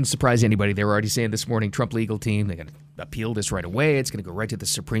 and it shouldn't surprise anybody. They were already saying this morning, Trump legal team, they got appeal this right away. It's going to go right to the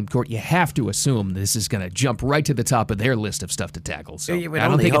Supreme Court. You have to assume this is going to jump right to the top of their list of stuff to tackle. So You would I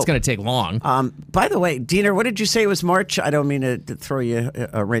don't only think it's hope. going to take long. By the way, Diener, what did you say it was March? I don't mean to throw you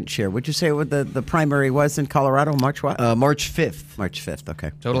a wrench here. Would you say what the primary was in Colorado? March what? March 5th. March 5th,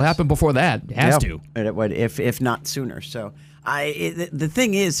 okay. So it'll happen before that. It has to. And it would, if not sooner. So the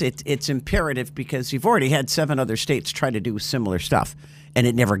thing is, it's imperative because you've already had 7 other states try to do similar stuff, and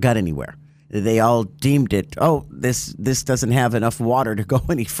it never got anywhere. They all deemed it, this doesn't have enough water to go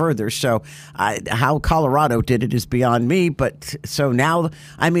any further. So how Colorado did it is beyond me. But so now,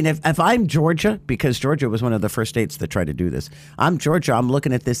 I mean, if I'm Georgia, because Georgia was one of the first states that tried to do this, I'm Georgia, I'm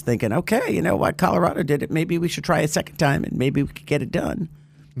looking at this thinking, okay, you know what, Colorado did it. Maybe we should try a second time and maybe we could get it done.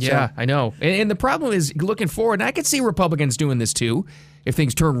 Yeah, I know. And the problem is looking forward, and I could see Republicans doing this too, if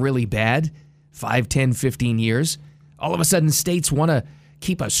things turn really bad, 5, 10, 15 years. All of a sudden, states want to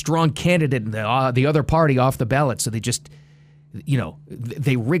keep a strong candidate in the other party off the ballot, so they just,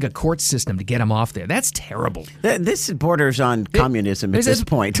 they rig a court system to get them off there. That's terrible. This borders on communism at this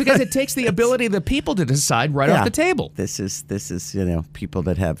point. Because it takes the ability of the people to decide right off the table. This is people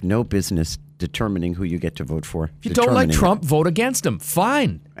that have no business determining who you get to vote for. If you don't like Trump, vote against him.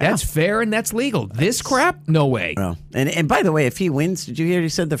 Fine. That's fair and that's legal. This crap? No way. Well, and by the way, if he wins, did you hear he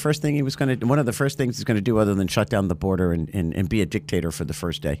said the first thing he was going to, one of the first things he's going to do other than shut down the border and be a dictator for the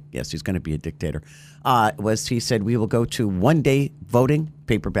first day? Yes, he's going to be a dictator. Was he said we will go to 1 day voting,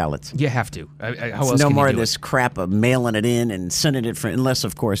 paper ballots. You have to. How else no can more you of do this it? crap of mailing it in and sending it for, unless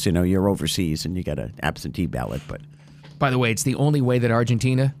of course, you're overseas and you got an absentee ballot, but. By the way, it's the only way that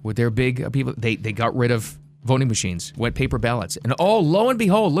Argentina, with their big people, they got rid of voting machines, went paper ballots. And lo and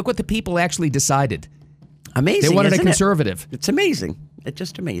behold, look what the people actually decided. Amazing. They wanted a isn't conservative. It's amazing. It's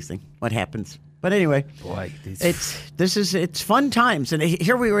just amazing what happens. But anyway, Boy, it's fun times. And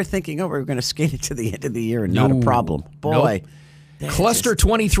here we were thinking, we were going to skate it to the end of the year and not a problem. Boy. Nope. Cluster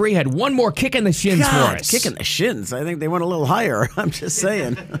 23 had one more kick in the shins for us. Kicking the shins. I think they went a little higher. I'm just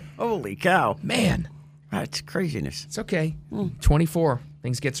saying. Holy cow. Man. That's craziness. It's okay. 24.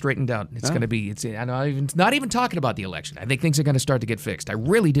 Things get straightened out. It's going to be. I'm not even talking about the election. I think things are going to start to get fixed. I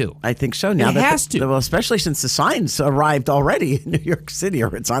really do. I think so. Now it has to. Well, especially since the signs arrived already in New York City,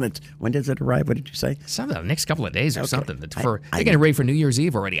 or it's on its. When does it arrive? What did you say? Some of the next couple of days or something. They're getting ready for New Year's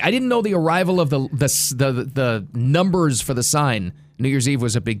Eve already. I didn't know the arrival of the numbers for the sign. New Year's Eve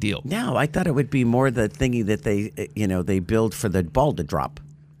was a big deal. No, I thought it would be more the thingy that they build for the ball to drop.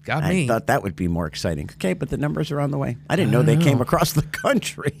 Got me. I thought that would be more exciting. Okay, but the numbers are on the way. I didn't know they came across the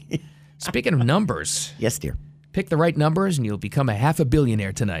country. Speaking of numbers. Yes, dear. Pick the right numbers and you'll become a half a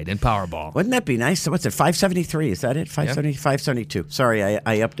billionaire tonight in Powerball. Wouldn't that be nice? So what's it, 573? Is that it? 570, 572. Sorry,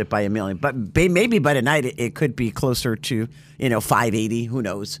 I upped it by $1 million. But maybe by tonight it could be closer to, 580. Who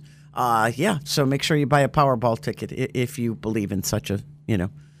knows? So make sure you buy a Powerball ticket if you believe in such a,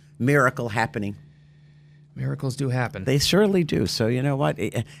 miracle happening. Miracles do happen. They surely do. So you know what?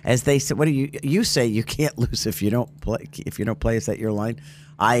 As they say, what do you say? You can't lose if you don't play. If you don't play, is that your line?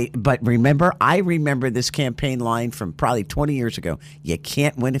 But remember, I remember this campaign line from probably 20 years ago. You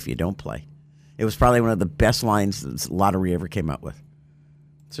can't win if you don't play. It was probably one of the best lines the lottery ever came out with.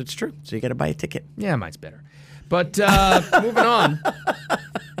 So it's true. So you got to buy a ticket. Yeah, mine's better. But moving on.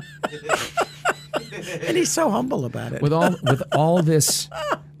 And he's so humble about it. With all this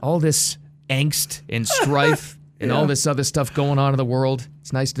angst and strife and all this other stuff going on in the world,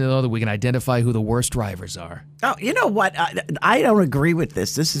 it's nice to know that we can identify who the worst drivers are. Oh, you know what? I don't agree with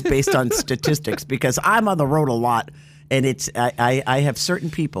this. This is based on statistics because I'm on the road a lot, and I have certain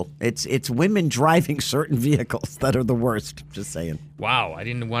people. It's women driving certain vehicles that are the worst. Just saying. Wow, I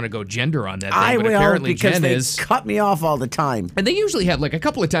didn't want to go gender on that thing, I but will apparently because Jen they is. cut me off all the time. And they usually have a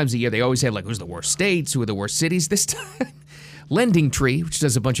couple of times a year. They always have who's the worst states, who are the worst cities. This time, Lending Tree, which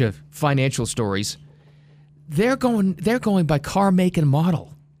does a bunch of financial stories, they're going by car, make, and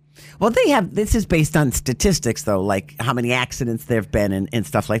model. Well, this is based on statistics, though, like how many accidents there have been and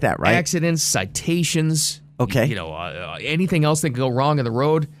stuff like that, right? Accidents, citations. Okay. Anything else that can go wrong on the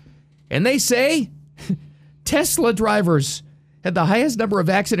road. And they say Tesla drivers had the highest number of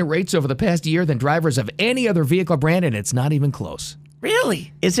accident rates over the past year than drivers of any other vehicle brand, and it's not even close.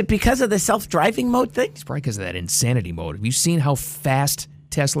 Really? Is it because of the self-driving mode thing? It's probably because of that insanity mode. Have you seen how fast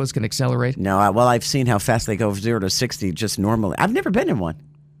Teslas can accelerate? No, I've seen how fast they go 0 to 60 just normally. I've never been in one.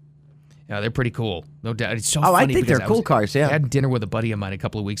 Yeah, they're pretty cool. No doubt. It's so Oh, funny I think because they're cool cars, yeah. I had dinner with a buddy of mine a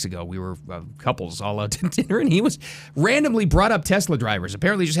couple of weeks ago. We were couples all out to dinner, and he was randomly brought up Tesla drivers.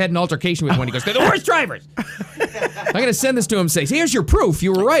 Apparently, just had an altercation with one. He goes, they're the worst drivers. I'm going to send this to him and say, here's your proof.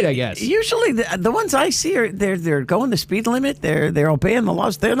 You were right, I guess. Usually, the ones I see are they're going the speed limit. They're obeying the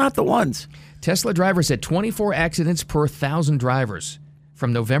laws. They're not the ones. Tesla drivers had 24 accidents per 1,000 drivers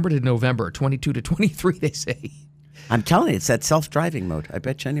from November to November, 22 to 23, they say. I'm telling you, it's that self-driving mode. I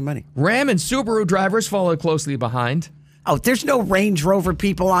bet you any money. Ram and Subaru drivers followed closely behind. Oh, there's no Range Rover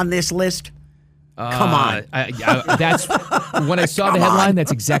people on this list. Come on. That's when I saw the headline.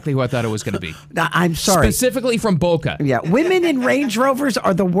 That's exactly who I thought it was going to be. Now, I'm sorry. Specifically from Boca. Yeah, women in Range Rovers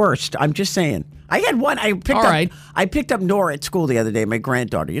are the worst. I'm just saying. I had one. I picked up Nora at school the other day, my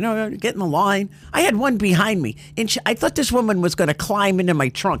granddaughter. Get in the line. I had one behind me, and I thought this woman was going to climb into my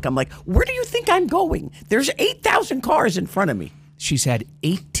trunk. I'm like, where do you think I'm going? There's 8,000 cars in front of me. She's had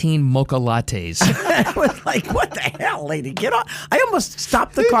 18 mocha lattes. I was like, what the hell, lady? Get off. I almost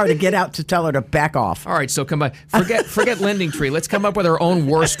stopped the car to get out to tell her to back off. All right, so come on. Forget Lending Tree. Let's come up with our own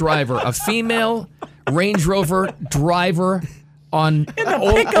worst driver. A female Range Rover driver on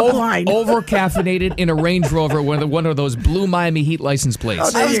over-caffeinated in a Range Rover with one of those blue Miami Heat license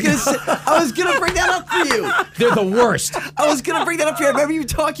plates. I was gonna bring that up for you. They're the worst. I was gonna bring that up for you. I remember you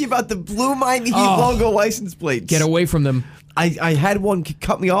talking about the blue Miami Heat logo license plates. Get away from them. I had one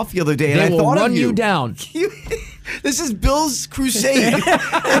cut me off the other day, and They I will thought run of you. You down. This is Bill's crusade.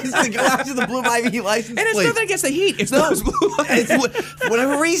 It's to go after the blue Miami Heat license And it's plates. nothing against the Heat. It's those blue For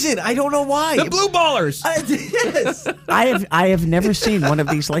whatever reason, I don't know why. The blue ballers. Yes. I have never seen one of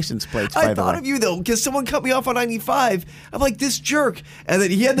these license plates, by I the thought way. of you, though, because someone cut me off on 95. I'm like, this jerk. And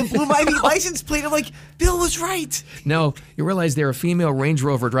then he had the blue Miami license plate. I'm like, Bill was right. No, you realize there are female Range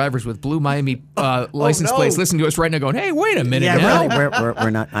Rover drivers with blue Miami license no. plates listening to us right now going, hey, wait a minute Yeah, now. really,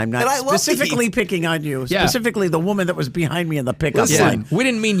 we're not. I'm not And I love the specifically Heat. picking on you. Yeah. Specifically, the woman that was behind me in the pickup Yeah, line. we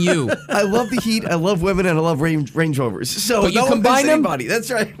didn't mean you. I love the Heat. I love women, and I love Range Rovers. So But you no combine offense to them? anybody.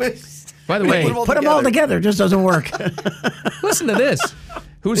 That's right. By the way, Put them all together. It just doesn't work. listen to this.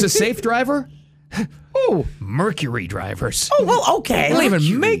 Who's a safe driver? Oh, Mercury drivers. Oh, well, okay. They don't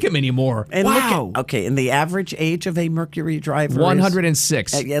even make them anymore. And Wow. look at, okay, and the average age of a Mercury driver is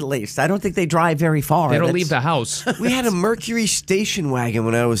 106. at least. I don't think they drive very far. They don't That's- leave the house. We had a Mercury station wagon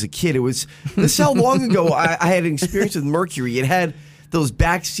when I was a kid. This is how long ago I had an experience with Mercury. It had those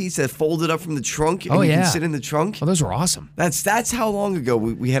back seats that folded up from the trunk, and Oh, you yeah. can sit in the trunk. Oh, those were awesome. That's how long ago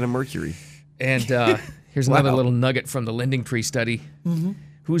we had a Mercury. And here's another little nugget from the Lending Tree study. Mm-hmm.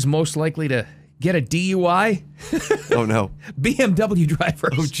 Who's most likely to get a DUI? Oh, no. BMW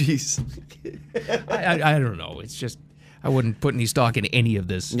drivers. Oh, jeez. I don't know. It's just, I wouldn't put any stock in any of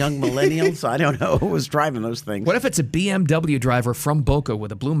this. Young millennials. I don't know who was driving those things. What if it's a BMW driver from Boca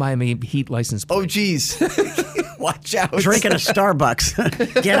with a blue Miami Heat license plate? Oh, jeez. Watch out. Drinking a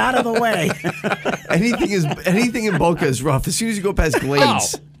Starbucks. Get out of the way. anything in Boca is rough. As soon as you go past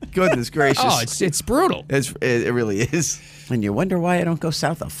Glades. Goodness gracious. Oh, it's brutal. It really is. And you wonder why I don't go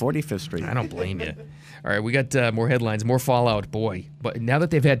south of 45th Street. I don't blame you. All right, we got more headlines, more fallout. Boy, but now that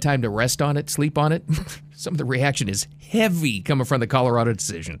they've had time to rest on it, sleep on it, some of the reaction is heavy coming from the Colorado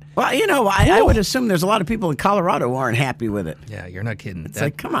decision. Well, I would assume there's a lot of people in Colorado who aren't happy with it. Yeah, you're not kidding. It's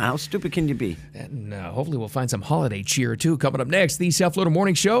like, come on, how stupid can you be? And hopefully we'll find some holiday cheer, too, coming up next. The South Florida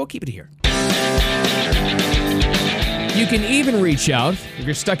Morning Show. Keep it here. You can even reach out if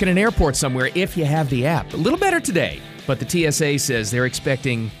you're stuck in an airport somewhere if you have the app. A little better today, but the TSA says they're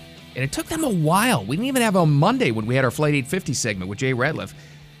expecting, and it took them a while. We didn't even have on Monday when we had our Flight 850 segment with Jay Radliff.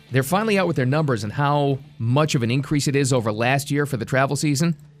 They're finally out with their numbers and how much of an increase it is over last year for the travel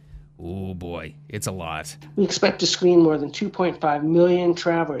season. Oh boy, it's a lot. We expect to screen more than 2.5 million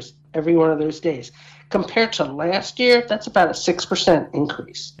travelers every one of those days. Compared to last year, that's about a 6%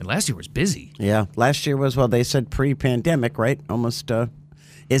 increase. And last year was busy. Yeah, last year was, well, they said pre-pandemic, right? Almost,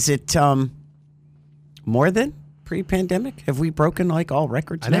 is it more than pre-pandemic? Have we broken, like, all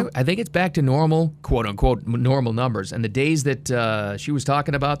records now? I think it's back to normal, quote-unquote, normal numbers. And the days that she was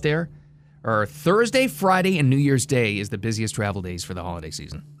talking about there are Thursday, Friday, and New Year's Day is the busiest travel days for the holiday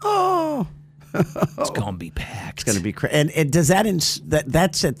season. Oh. It's going to be packed. It's going to be crazy. And does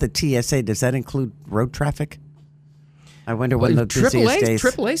that's at the TSA, does that include road traffic? I wonder when the busiest days.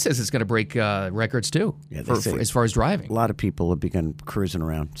 AAA says it's going to break records, too, Yeah, for as far as driving. A lot of people have begun cruising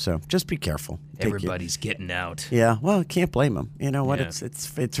around, so just be careful. Everybody's getting out. Yeah, well, can't blame them. You know what? Yeah.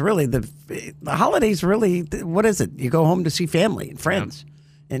 It's really the holidays. Really, what is it? You go home to see family and friends,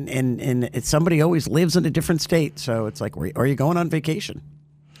 and it's somebody always lives in a different state, so it's like, are you going on vacation?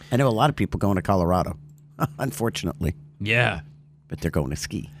 I know a lot of people going to Colorado, unfortunately, Yeah. but they're going to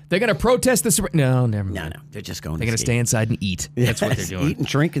ski. They're going to protest the No, never mind. No. They're just going They're to going to stay inside and eat. That's what they're doing. Eat and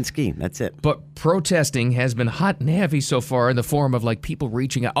drink and ski. That's it. But protesting has been hot and heavy so far in the form of like people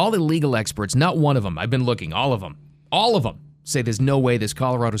reaching out. All the legal experts, not one of them, I've been looking, all of them say there's no way this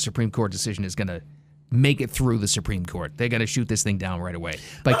Colorado Supreme Court decision is going to make it through the Supreme Court. They're going to shoot this thing down right away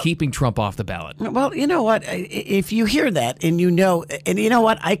by keeping Trump off the ballot. Well, you know what? If you hear that and you know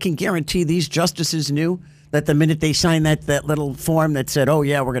what? I can guarantee these justices knew that the minute they signed that little form that said, oh,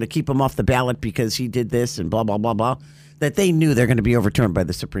 yeah, we're going to keep him off the ballot because he did this and blah, blah, blah, blah, that they knew they're going to be overturned by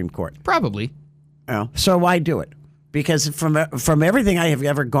the Supreme Court. Probably. So why do it? Because from everything I have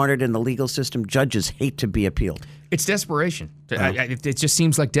ever garnered in the legal system, judges hate to be appealed. It's desperation. It just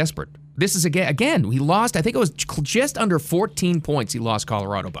seems like desperate. This is, again, he lost, I think it was just under 14 points he lost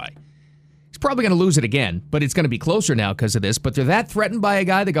Colorado by. He's probably going to lose it again, but it's going to be closer now because of this. But they're that threatened by a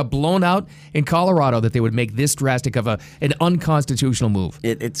guy that got blown out in Colorado that they would make this drastic of an unconstitutional move.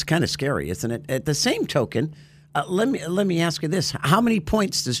 It's kind of scary, isn't it? At the same token, let me ask you this: how many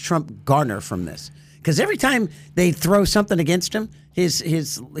points does Trump garner from this? Because every time they throw something against him,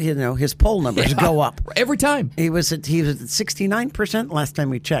 his poll numbers go up every time. He was at 69% last time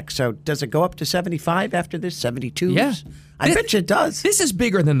we checked. So does it go up to 75 after this? 72? Yeah. I bet you it does. This is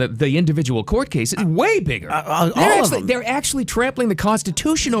bigger than the individual court case. It's way bigger. They're actually trampling the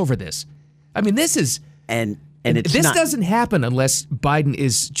Constitution over this. I mean, this is... And it's this not. doesn't happen unless Biden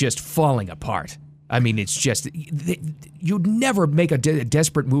is just falling apart. I mean, it's just... You'd never make a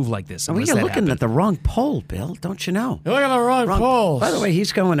desperate move like this unless you're that looking happened. at the wrong poll, Bill. Don't you know? You're looking at the wrong polls. By the way,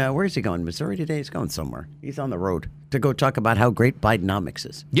 he's going... where's he going? Missouri today? He's going somewhere. He's on the road to go talk about how great Bidenomics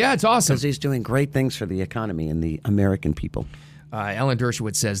is. Yeah, it's awesome. Because he's doing great things for the economy and the American people. Alan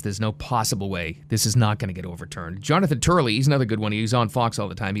Dershowitz says there's no possible way this is not going to get overturned. Jonathan Turley, he's another good one. He's on Fox all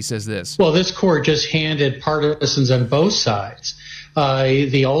the time. He says this. Well, this court just handed partisans on both sides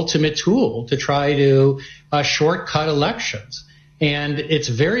the ultimate tool to try to shortcut elections. And it's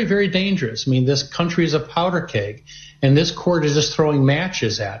very, very dangerous. I mean, this country is a powder keg, and this court is just throwing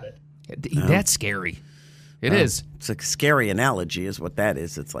matches at it. That's scary. It is. It's a scary analogy is what that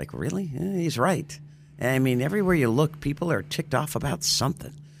is. It's like, really? Yeah, he's right. I mean, everywhere you look, people are ticked off about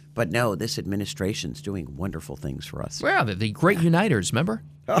something. But no, this administration's doing wonderful things for us. Well, they're the great uniters, remember?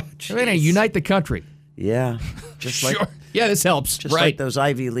 Oh, they're going to unite the country. Yeah. Just like, sure. Yeah, this helps. Just right. like those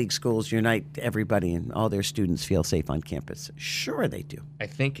Ivy League schools unite everybody and all their students feel safe on campus. Sure they do. I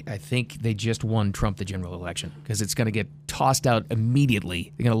think they just won Trump the general election because it's going to get tossed out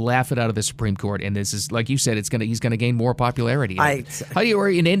immediately. They're going to laugh it out of the Supreme Court, and this is, like you said, he's going to gain more popularity. How do you are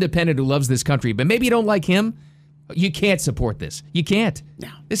an independent who loves this country, but maybe you don't like him? You can't support this. You can't. No.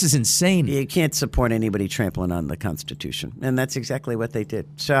 This is insane. You can't support anybody trampling on the Constitution. And that's exactly what they did.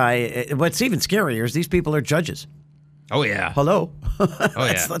 So what's even scarier is these people are judges. Oh, yeah. Hello.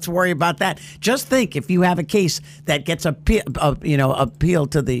 Let's worry about that. Just think if you have a case that gets appealed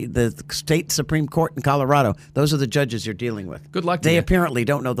to the state Supreme Court in Colorado, those are the judges you're dealing with. Good luck to They you. apparently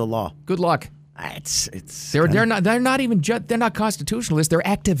don't know the law. Good luck. They're not constitutionalists. They're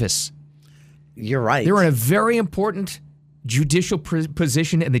activists. You're right. They're in a very important judicial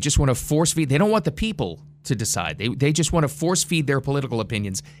position, and they just want to force feed. They don't want the people to decide. They just want to force feed their political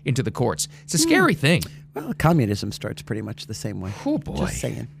opinions into the courts. It's a scary thing. Well, communism starts pretty much the same way. Oh, boy. Just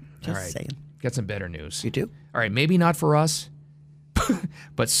saying. All right. Saying. Got some better news. You do? All right, maybe not for us,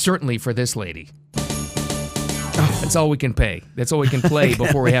 but certainly for this lady. That's all we can pay. That's all we can play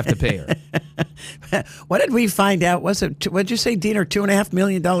before we have to pay her. What did we find out? Was it, what did you say, Diener, $2.5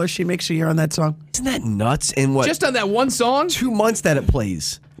 million she makes a year on that song? Isn't that nuts? In what? Just on that one song? 2 months that it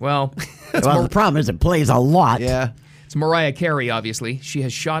plays. Well, the problem is it plays a lot. Yeah. It's Mariah Carey, obviously. She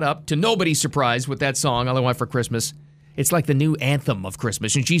has shot up to nobody's surprise with that song, All I Want for Christmas. It's like the new anthem of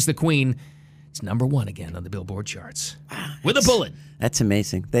Christmas, and she's the queen. It's number one again on the Billboard charts. With a bullet. That's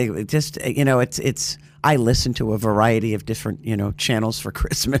amazing. They just, it's. I listen to a variety of different, channels for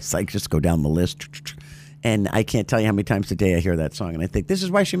Christmas. I just go down the list. And I can't tell you how many times a day I hear that song. And I think this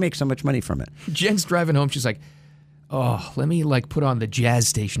is why she makes so much money from it. Jen's driving home. She's like, oh, let me put on the jazz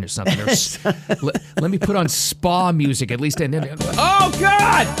station or something. Or let me put on spa music at least. And then, oh,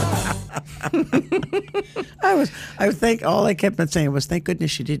 God! All I kept on saying was, thank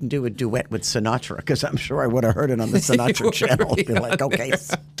goodness she didn't do a duet with Sinatra, because I'm sure I would have heard it on the Sinatra channel. Be like, okay,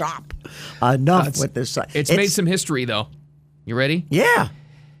 stop. Enough with this song. It's made some history, though. You ready? Yeah.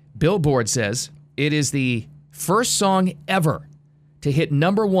 Billboard says it is the first song ever to hit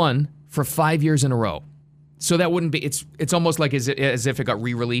number one for 5 years in a row. So that wouldn't be, it's almost like as if it got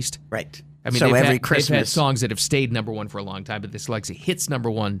re-released. Right. I mean, so every Christmas, they've had songs that have stayed number one for a long time, but this hits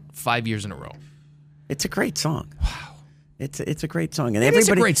number one 5 years in a row. It's a great song. Wow. It's a great song, and It is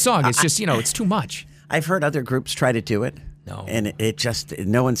a everybody. great song. It's just, it's too much. I've heard other groups try to do it. No. And it just,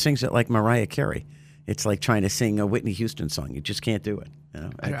 no one sings it like Mariah Carey. It's like trying to sing a Whitney Houston song. You just can't do it.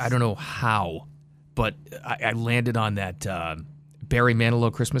 I don't know how, but I landed on that Barry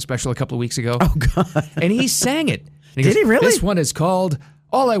Manilow Christmas special a couple of weeks ago. Oh, God. And he sang it. And Did he really? This one is called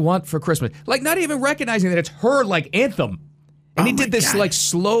All I Want for Christmas. Like, not even recognizing that it's her, anthem. And he did this,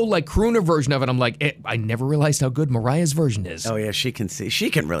 slow, crooner version of it. I'm like, I never realized how good Mariah's version is. Oh, yeah, she can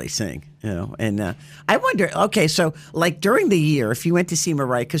really sing, And I wonder, okay, so, during the year, if you went to see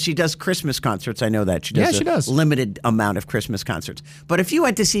Mariah, because she does Christmas concerts, I know that. She does limited amount of Christmas concerts. But if you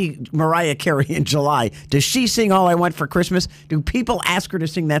went to see Mariah Carey in July, does she sing All I Want for Christmas? Do people ask her to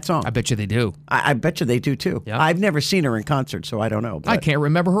sing that song? I bet you they do. I bet you they do, too. Yeah. I've never seen her in concert, so I don't know. I can't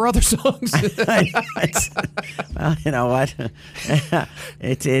remember her other songs. Well, you know what?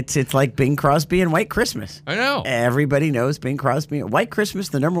 It's like Bing Crosby and White Christmas. I know. Everybody knows Bing Crosby. White Christmas,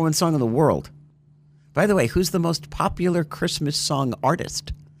 the number one song in the world. By the way, who's the most popular Christmas song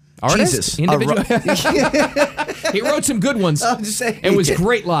artist? Jesus. Individual. He wrote some good ones. I'm just saying. It was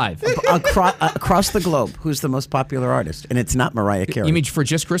great live. Across the globe, who's the most popular artist? And it's not Mariah Carey. You mean for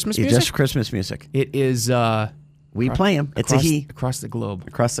just Christmas music? Just Christmas music. It is... we play him. It's a he. Across the globe.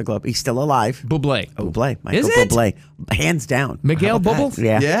 Across the globe. He's still alive. Bublé. Bublé. Michael Is it? Bublé. Hands down. Miguel Bubble?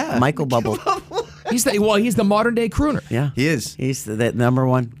 Yeah. Michael Bubble. He's the modern day crooner. Yeah. He is. He's the number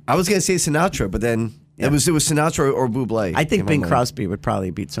one. I was going to say Sinatra, but then it was Sinatra or Bublé. I think Bing Crosby would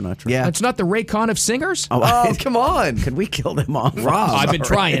probably beat Sinatra. Yeah. It's not the Ray Khan of singers? Oh, come on. Could we kill them off? Rob. I've been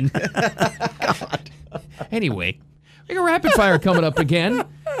trying. God. Anyway, we got rapid fire coming up again.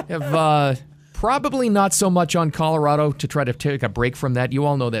 Have probably not so much on Colorado to try to take a break from that. You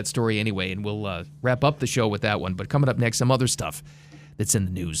all know that story anyway, and we'll wrap up the show with that one. But coming up next, some other stuff that's in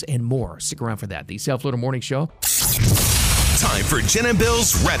the news and more. Stick around for that. The South Florida Morning Show. Time for Jen and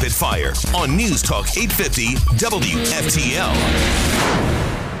Bill's Rapid Fire on News Talk 850 WFTL.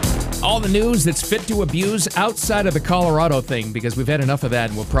 All the news that's fit to abuse outside of the Colorado thing, because we've had enough of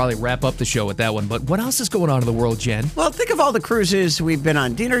that, and we'll probably wrap up the show with that one. But what else is going on in the world, Jen? Well, think of all the cruises we've been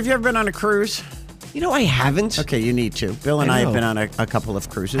on. Dina, have you ever been on a cruise? I haven't. Okay, you need to. Bill and I have been on a couple of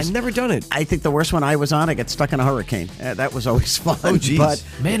cruises. I've never done it. I think the worst one I was on, I got stuck in a hurricane. That was always fun. Oh, geez. But,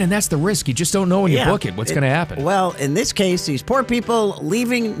 Man, and that's the risk. You just don't know when you book it what's going to happen. Well, in this case, these poor people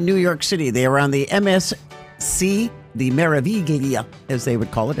leaving New York City, they were on the MSC, the Meraviglia, as they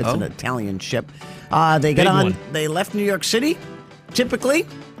would call it. It's an Italian ship. They get on. They left New York City, typically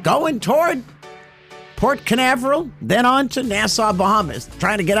going toward Port Canaveral, then on to Nassau, Bahamas,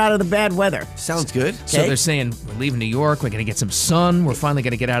 trying to get out of the bad weather. Sounds good. So they're saying, we're leaving New York, we're going to get some sun, we're finally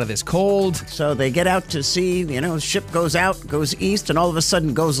going to get out of this cold. So they get out to sea, the ship goes out, goes east, and all of a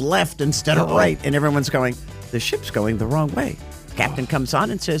sudden goes left instead of right. And everyone's going, the ship's going the wrong way. Captain comes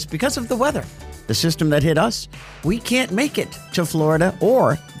on and says, because of the weather, the system that hit us, we can't make it to Florida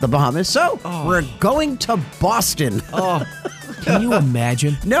or the Bahamas. So we're going to Boston. Can you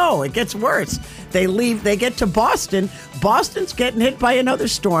imagine? No, it gets worse. They leave, they get to Boston. Boston's getting hit by another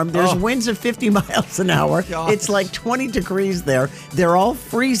storm. There's winds of 50 miles an hour. It's like 20 degrees there. They're all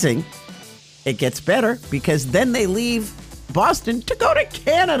freezing. It gets better because then they leave Boston to go to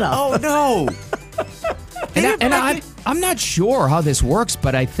Canada. Oh, no. I'm not sure how this works,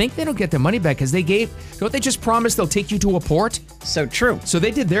 but I think they don't get their money back because don't they just promise they'll take you to a port? So true. So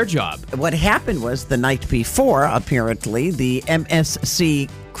they did their job. What happened was the night before, apparently, the MSC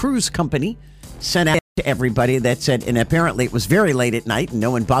Cruise Company sent out to everybody that said, and apparently it was very late at night and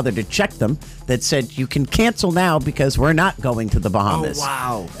no one bothered to check them, that said, you can cancel now because we're not going to the Bahamas. Oh,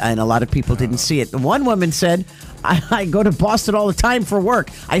 wow. And a lot of people didn't see it. One woman said, I go to Boston all the time for work.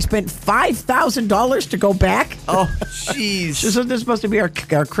 I spent $5,000 to go back. Oh, jeez. This is supposed to be our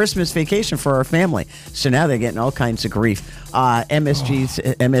Christmas vacation for our family. So now they're getting all kinds of grief.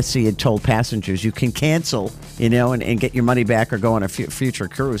 MSC had told passengers you can cancel, and get your money back or go on a future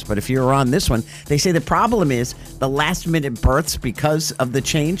cruise. But if you're on this one, they say the problem is the last minute berths because of the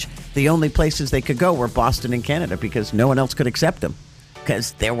change. The only places they could go were Boston and Canada because no one else could accept them.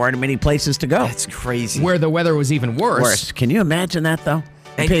 Because there weren't many places to go. That's crazy. Where the weather was even worse. Can you imagine that, though?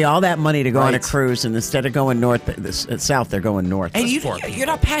 They pay all that money to go on a cruise, and instead of going south, they're going north. And you're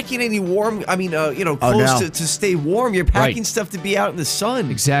not packing any warm, clothes to stay warm. You're packing stuff to be out in the sun.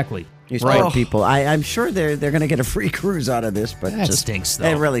 Exactly. These poor people. I'm sure they're going to get a free cruise out of this, but that stinks, though.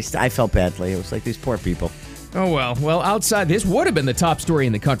 It really, I felt badly. It was like these poor people. Oh, well. Well, outside, this would have been the top story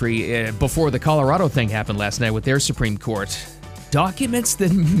in the country before the Colorado thing happened last night with their Supreme Court. Documents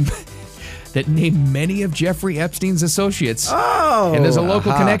that name many of Jeffrey Epstein's associates. Oh! And there's a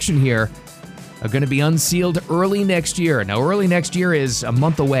local connection here. are going to be unsealed early next year. Now, early next year is a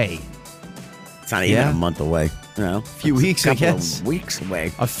month away. It's not even a month away. A few weeks, I guess. Weeks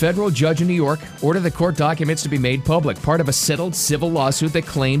away. A federal judge in New York ordered the court documents to be made public, part of a settled civil lawsuit that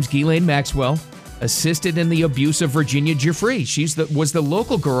claims Ghislaine Maxwell assisted in the abuse of Virginia Giuffre. Was the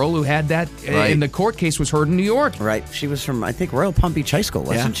local girl who had that in the court case was heard in New York. Right. She was from, I think, Royal Palm Beach High School,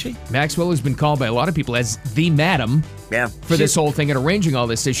 wasn't she? Maxwell has been called by a lot of people as the madam for this whole thing and arranging all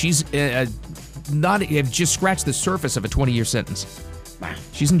this. So she's just scratched the surface of a 20-year sentence. Wow.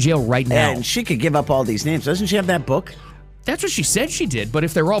 She's in jail right now. And she could give up all these names. Doesn't she have that book? That's what she said she did, but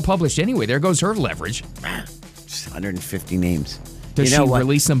if they're all published anyway, there goes her leverage. 150 names. Does she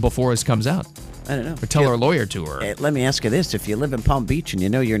release them before it comes out? I don't know. Or tell her lawyer to her. Let me ask you this. If you live in Palm Beach and you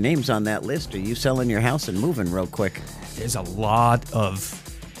know your name's on that list, are you selling your house and moving real quick? There's a lot of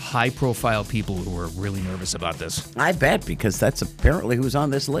high-profile people who are really nervous about this. I bet, because that's apparently who's on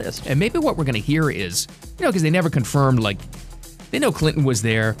this list. And maybe what we're going to hear is, because they never confirmed, they know Clinton was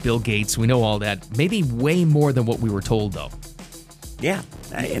there, Bill Gates, we know all that. Maybe way more than what we were told, though. Yeah,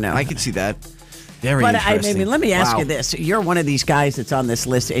 I could see that. Very but interesting. I mean, let me ask you this. You're one of these guys that's on this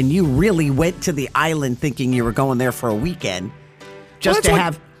list, and you really went to the island thinking you were going there for a weekend just to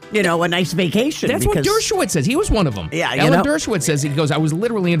have, a nice vacation. That's what Dershowitz says. He was one of them. Yeah, Alan Dershowitz says, he goes, I was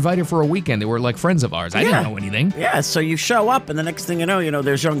literally invited for a weekend. They were like friends of ours. I didn't know anything. Yeah, so you show up, and the next thing you know,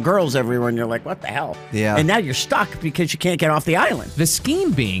 there's young girls everywhere, and you're like, what the hell? Yeah. And now you're stuck because you can't get off the island. The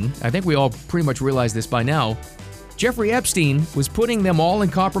scheme being, I think we all pretty much realize this by now, Jeffrey Epstein was putting them all in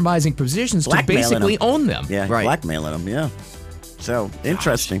compromising positions to basically own them. Yeah, blackmailing them, yeah. So,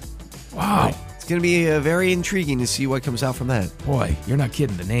 interesting. Wow. It's going to be very intriguing to see what comes out from that. Boy, you're not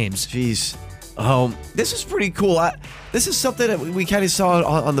kidding the names. Jeez. This is pretty cool. This is something that we kind of saw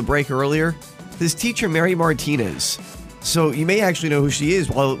on the break earlier. This teacher, Mary Martinez. So you may actually know who she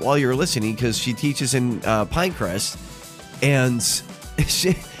is while you're listening, because she teaches in Pinecrest. And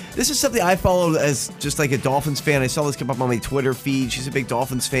this is something I followed as just like a Dolphins fan. I saw this come up on my Twitter feed. She's a big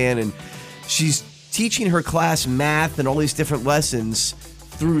Dolphins fan, and she's teaching her class math and all these different lessons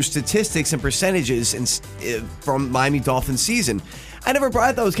through statistics and percentages from Miami Dolphins season. I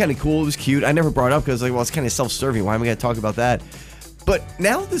thought it was kind of cool. It was cute. I never brought it up because it's kind of self-serving. Why am I going to talk about that? But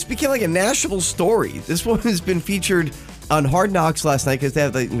now this became like a national story. This one has been featured on Hard Knocks last night, because they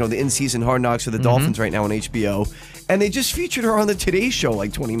have the in-season Hard Knocks for the Dolphins right now on HBO. And they just featured her on the Today Show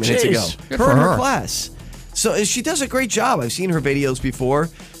like 20 minutes ago. Her and her class. So she does a great job. I've seen her videos before.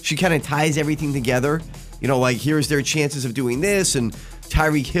 She kind of ties everything together. Here's their chances of doing this, and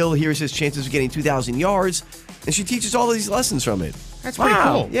Tyreek Hill, here's his chances of getting 2,000 yards. And she teaches all of these lessons from it. That's pretty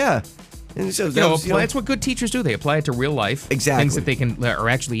cool. Yeah. And so that's what good teachers do. They apply it to real life. Exactly. Things that they are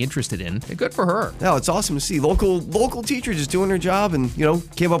actually interested in. Good for her. No, it's awesome to see local teacher just doing her job, and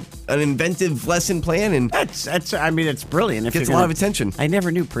came up an inventive lesson plan, and it's brilliant. Gets a lot of attention. I never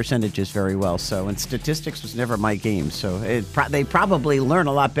knew percentages very well, and statistics was never my game. So they probably learn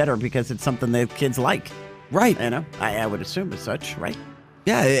a lot better because it's something that kids like. Right. I would assume as such, right?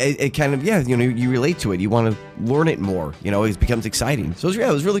 Yeah, it kind of, you relate to it. You want to learn it more. It becomes exciting. So, it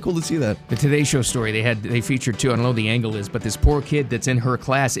was really cool to see that. The Today Show story, they featured too, I don't know what the angle is, but this poor kid that's in her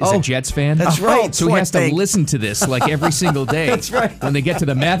class is a Jets fan. That's right. So he has to listen to this every single day. That's right. When they get to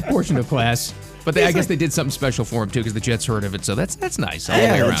the math portion of class. But I guess they did something special for him too, because the Jets heard of it. So that's nice.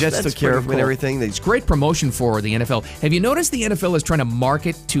 Yeah, the Jets took care of him and everything. It's great promotion for the NFL. Have you noticed the NFL is trying to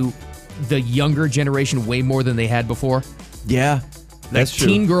market to the younger generation way more than they had before? Yeah. That's true.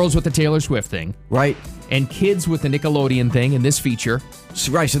 Teen girls with the Taylor Swift thing. Right. And kids with the Nickelodeon thing and this feature.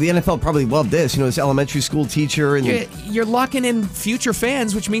 Right, so the NFL probably loved this. This elementary school teacher. And you're locking in future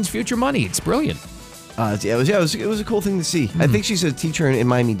fans, which means future money. It's brilliant. It was a cool thing to see. I think she's a teacher in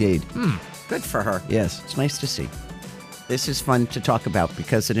Miami-Dade. Good for her. Yes. It's nice to see. This is fun to talk about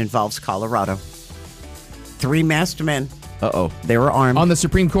because it involves Colorado. 3 masked men. Uh-oh. They were armed. On the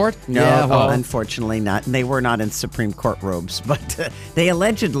Supreme Court? No, unfortunately not. And they were not in Supreme Court robes. But they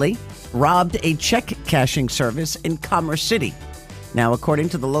allegedly robbed a check cashing service in Commerce City. Now, according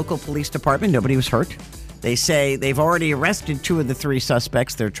to the local police department, nobody was hurt. They say they've already arrested 2 of the 3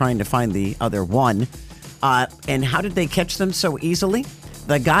 suspects. They're trying to find the other one. And how did they catch them so easily?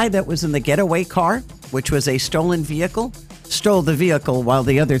 The guy that was in the getaway car, which was a stolen vehicle, stole the vehicle while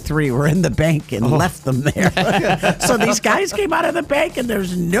the other 3 were in the bank and left them there. So these guys came out of the bank and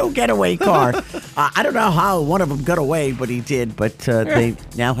there's no getaway car. I don't know how one of them got away, but he did. But they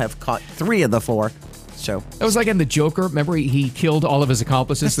now have caught 3 of the 4. So That was like in The Joker. Remember, he killed all of his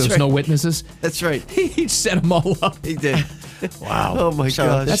accomplices. There was no witnesses. That's right. He set them all up. He did. Wow. Oh, my So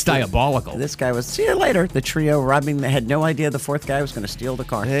gosh. That's diabolical. this guy was, see you later. The trio robbing, they had no idea the fourth guy was going to steal the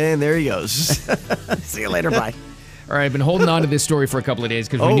car. And there he goes. See you later, bye. All right, I've been holding on to this story for a couple of days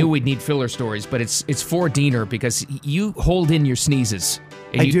because we Oh. knew we'd need filler stories, but it's for Diener because you hold in your sneezes.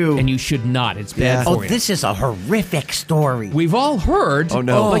 And I you, do. And you should not. It's bad Yeah. for Oh, you. this is a horrific story. We've all heard. Oh,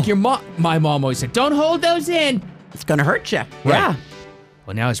 no. Like my mom always said, don't hold those in. It's going to hurt you. Yeah.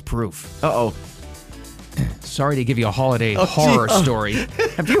 Well, now it's proof. Uh-oh. Sorry to give you a holiday Oh, horror gee. Oh. story.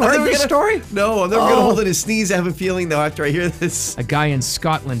 Have you heard this story? No, I'm never going to hold in a sneeze. I have a feeling, though, after I hear this. A guy in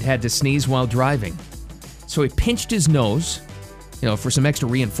Scotland had to sneeze while driving. So he pinched his nose, for some extra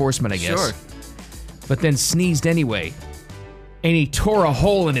reinforcement, I guess. Sure. But then sneezed anyway. And he tore a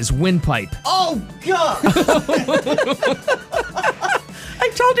hole in his windpipe. Oh, God. I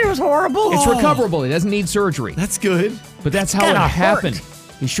told you it was horrible. It's recoverable. He doesn't need surgery. That's good. But that's how it gotta happened. hurt.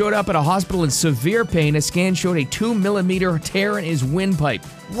 He showed up at a hospital in severe pain. A scan showed a 2-millimeter tear in his windpipe.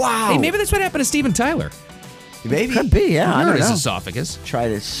 Wow. Hey, maybe that's what happened to Steven Tyler. Maybe. Could be, yeah. I Near don't his know. esophagus. Try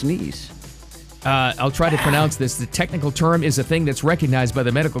to sneeze. I'll try to pronounce this. The technical term is a thing that's recognized by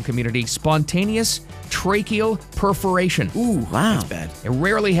the medical community: spontaneous tracheal perforation. Ooh, Wow. that's bad. It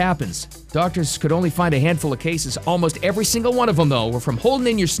rarely happens. Doctors could only find a handful of cases. Almost every single one of them, though, were from holding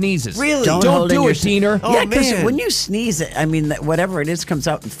in your sneezes. Really? Don't hold in do your it, Diener. Oh, Yeah, because man. when you sneeze, I mean, whatever it is comes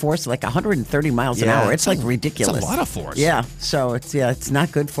out in force like 130 miles an Yeah. hour. It's like ridiculous. It's a lot of force. Yeah, so it's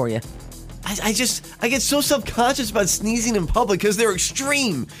not good for you. I get so self-conscious about sneezing in public because they're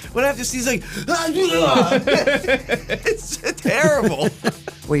extreme. When I have to sneeze, like, it's terrible.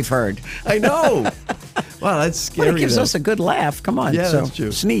 We've heard. I know. Wow, that's scary. But it gives though. us a good laugh. Come on. Yeah, so that's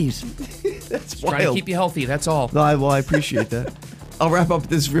true. Sneeze. That's Trying to wild. keep you healthy, that's all. No, I appreciate that. I'll wrap up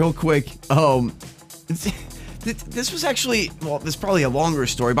this real quick. This was actually, this is probably a longer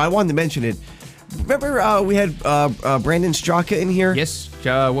story, but I wanted to mention it. Remember we had Brandon Straka in here? Yes,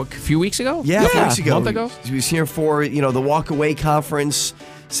 a few weeks ago? Yeah, a few weeks ago. A month ago? He was here for, the Walk Away conference,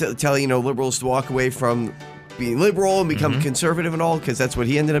 telling, liberals to walk away from being liberal and become conservative and all, because that's what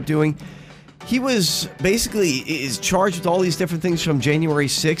he ended up doing. He was is charged with all these different things from January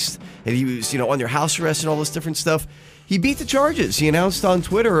 6th, and he was, under house arrest and all this different stuff. He beat the charges. He announced on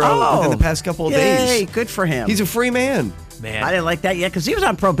Twitter within the past couple of Yay, days. good for him. He's a free man. Man. I didn't like that yet because he was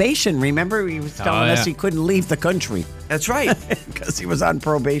on probation. Remember, he was telling us yeah. he couldn't leave the country That's right. because he was on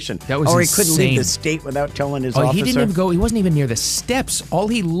probation. That was or he couldn't leave insane. the state without telling his Oh, officer. he didn't even go. He wasn't even near the steps. All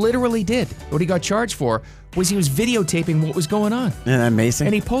he literally did, what he got charged for, was he was videotaping what was going on. Isn't that amazing?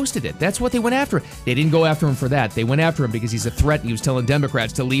 And he posted it. That's what they went after. They didn't go after him for that. They went after him because he's a threat and he was telling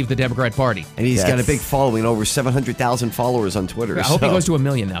Democrats to leave the Democrat Party. And he's got a Yes. big following, over 700,000 followers on Twitter. I hope he so- goes to 1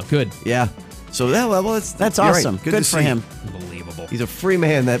 million now. Good. Yeah. So, That's you're right. awesome. Good to for see. him. Unbelievable. He's a free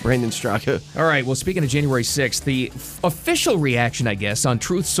man, that Brandon Straka. All right, well, speaking of January 6th, the official reaction, I guess, on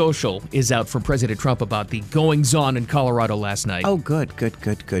Truth Social is out from President Trump about the goings-on in Colorado last night. Oh, good.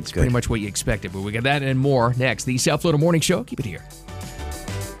 Pretty much what you expected, but we got that and more next. The South Florida Morning Show. Keep it here.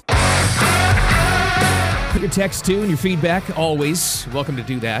 Put your text, too, and your feedback, always. Welcome to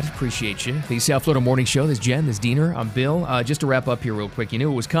do that. Appreciate you. The South Florida Morning Show. There's Jen, there's Diener, I'm Bill. Just to wrap up here real quick, you knew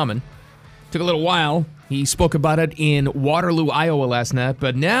it was coming. Took a little while. He spoke about it in Waterloo, Iowa last night,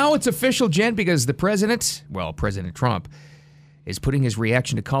 but now it's official, Jen, because the president, President Trump, is putting his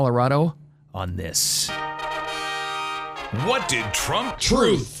reaction to Colorado on this. What did Trump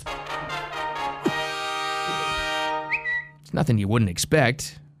truth? It's nothing you wouldn't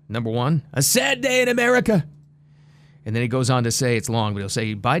expect. Number one, a sad day in America. And then he goes on to say, it's long, but he'll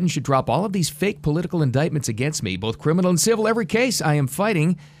say, Biden should drop all of these fake political indictments against me, both criminal and civil. Every case I am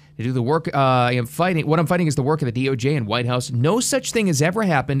fighting to do the work, what I'm fighting is the work of the DOJ and White House. No such thing has ever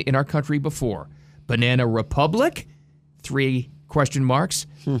happened in our country before. Banana Republic? 3 question marks.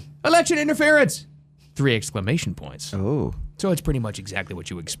 Election interference? 3 exclamation points. Oh. So it's pretty much exactly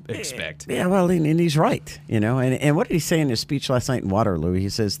what you expect. Yeah, well, and he's right, And what did he say in his speech last night in Waterloo? He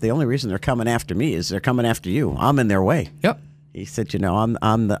says, the only reason they're coming after me is they're coming after you. I'm in their way. Yep. He said,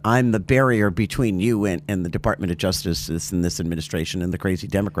 I'm the barrier between you and the Department of Justice and this administration and the crazy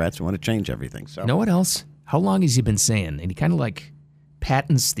Democrats who want to change everything. So You know what else? How long has he been saying? And he kind of like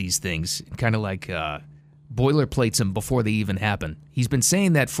patents these things, kind of like boilerplates them before they even happen. He's been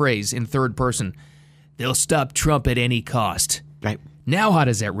saying that phrase in third person. They'll stop Trump at any cost. Right. Now how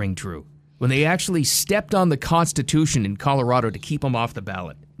does that ring true? When they actually stepped on the Constitution in Colorado to keep him off the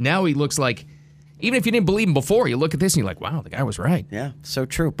ballot. Now he looks like Even if you didn't believe him before, you look at this and you're like, wow, the guy was right. Yeah, so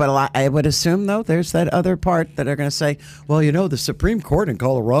true. But I would assume, though, there's that other part that are going to say, well, the Supreme Court in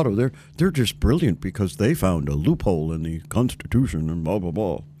Colorado, they're just brilliant because they found a loophole in the Constitution and blah, blah,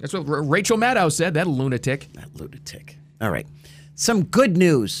 blah. That's what Rachel Maddow said, that lunatic. That lunatic. All right. Some good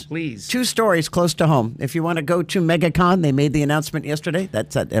news. Please. 2 stories close to home. If you want to go to MegaCon, they made the announcement yesterday.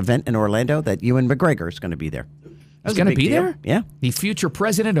 That's that event in Orlando that Ewan McGregor is going to be there. He's going to be there? Yeah. The future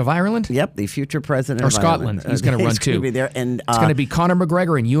president of Ireland? Yep, the future president or of Scotland. Ireland. He's going to run too. He's going to be there. And, it's going to be Conor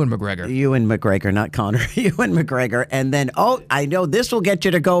McGregor and Ewan McGregor. Ewan McGregor, not Conor. Ewan McGregor. And then, I know this will get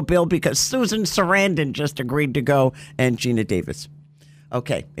you to go, Bill, because Susan Sarandon just agreed to go and Gina Davis.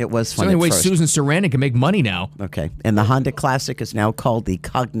 Okay, it was fun. So anyway, at first. Susan Sarandon can make money now. Okay, and the Honda Classic is now called the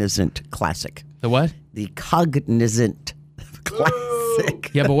Cognizant Classic. The what? The Cognizant Classic.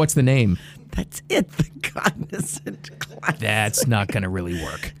 Yeah, but what's the name? That's it, the Cognizant Classic. That's not going to really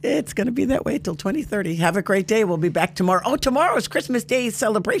work. It's going to be that way till 2030. Have a great day. We'll be back tomorrow. Oh, tomorrow is Christmas Day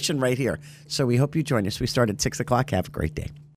celebration right here. So we hope you join us. We start at 6 o'clock. Have a great day.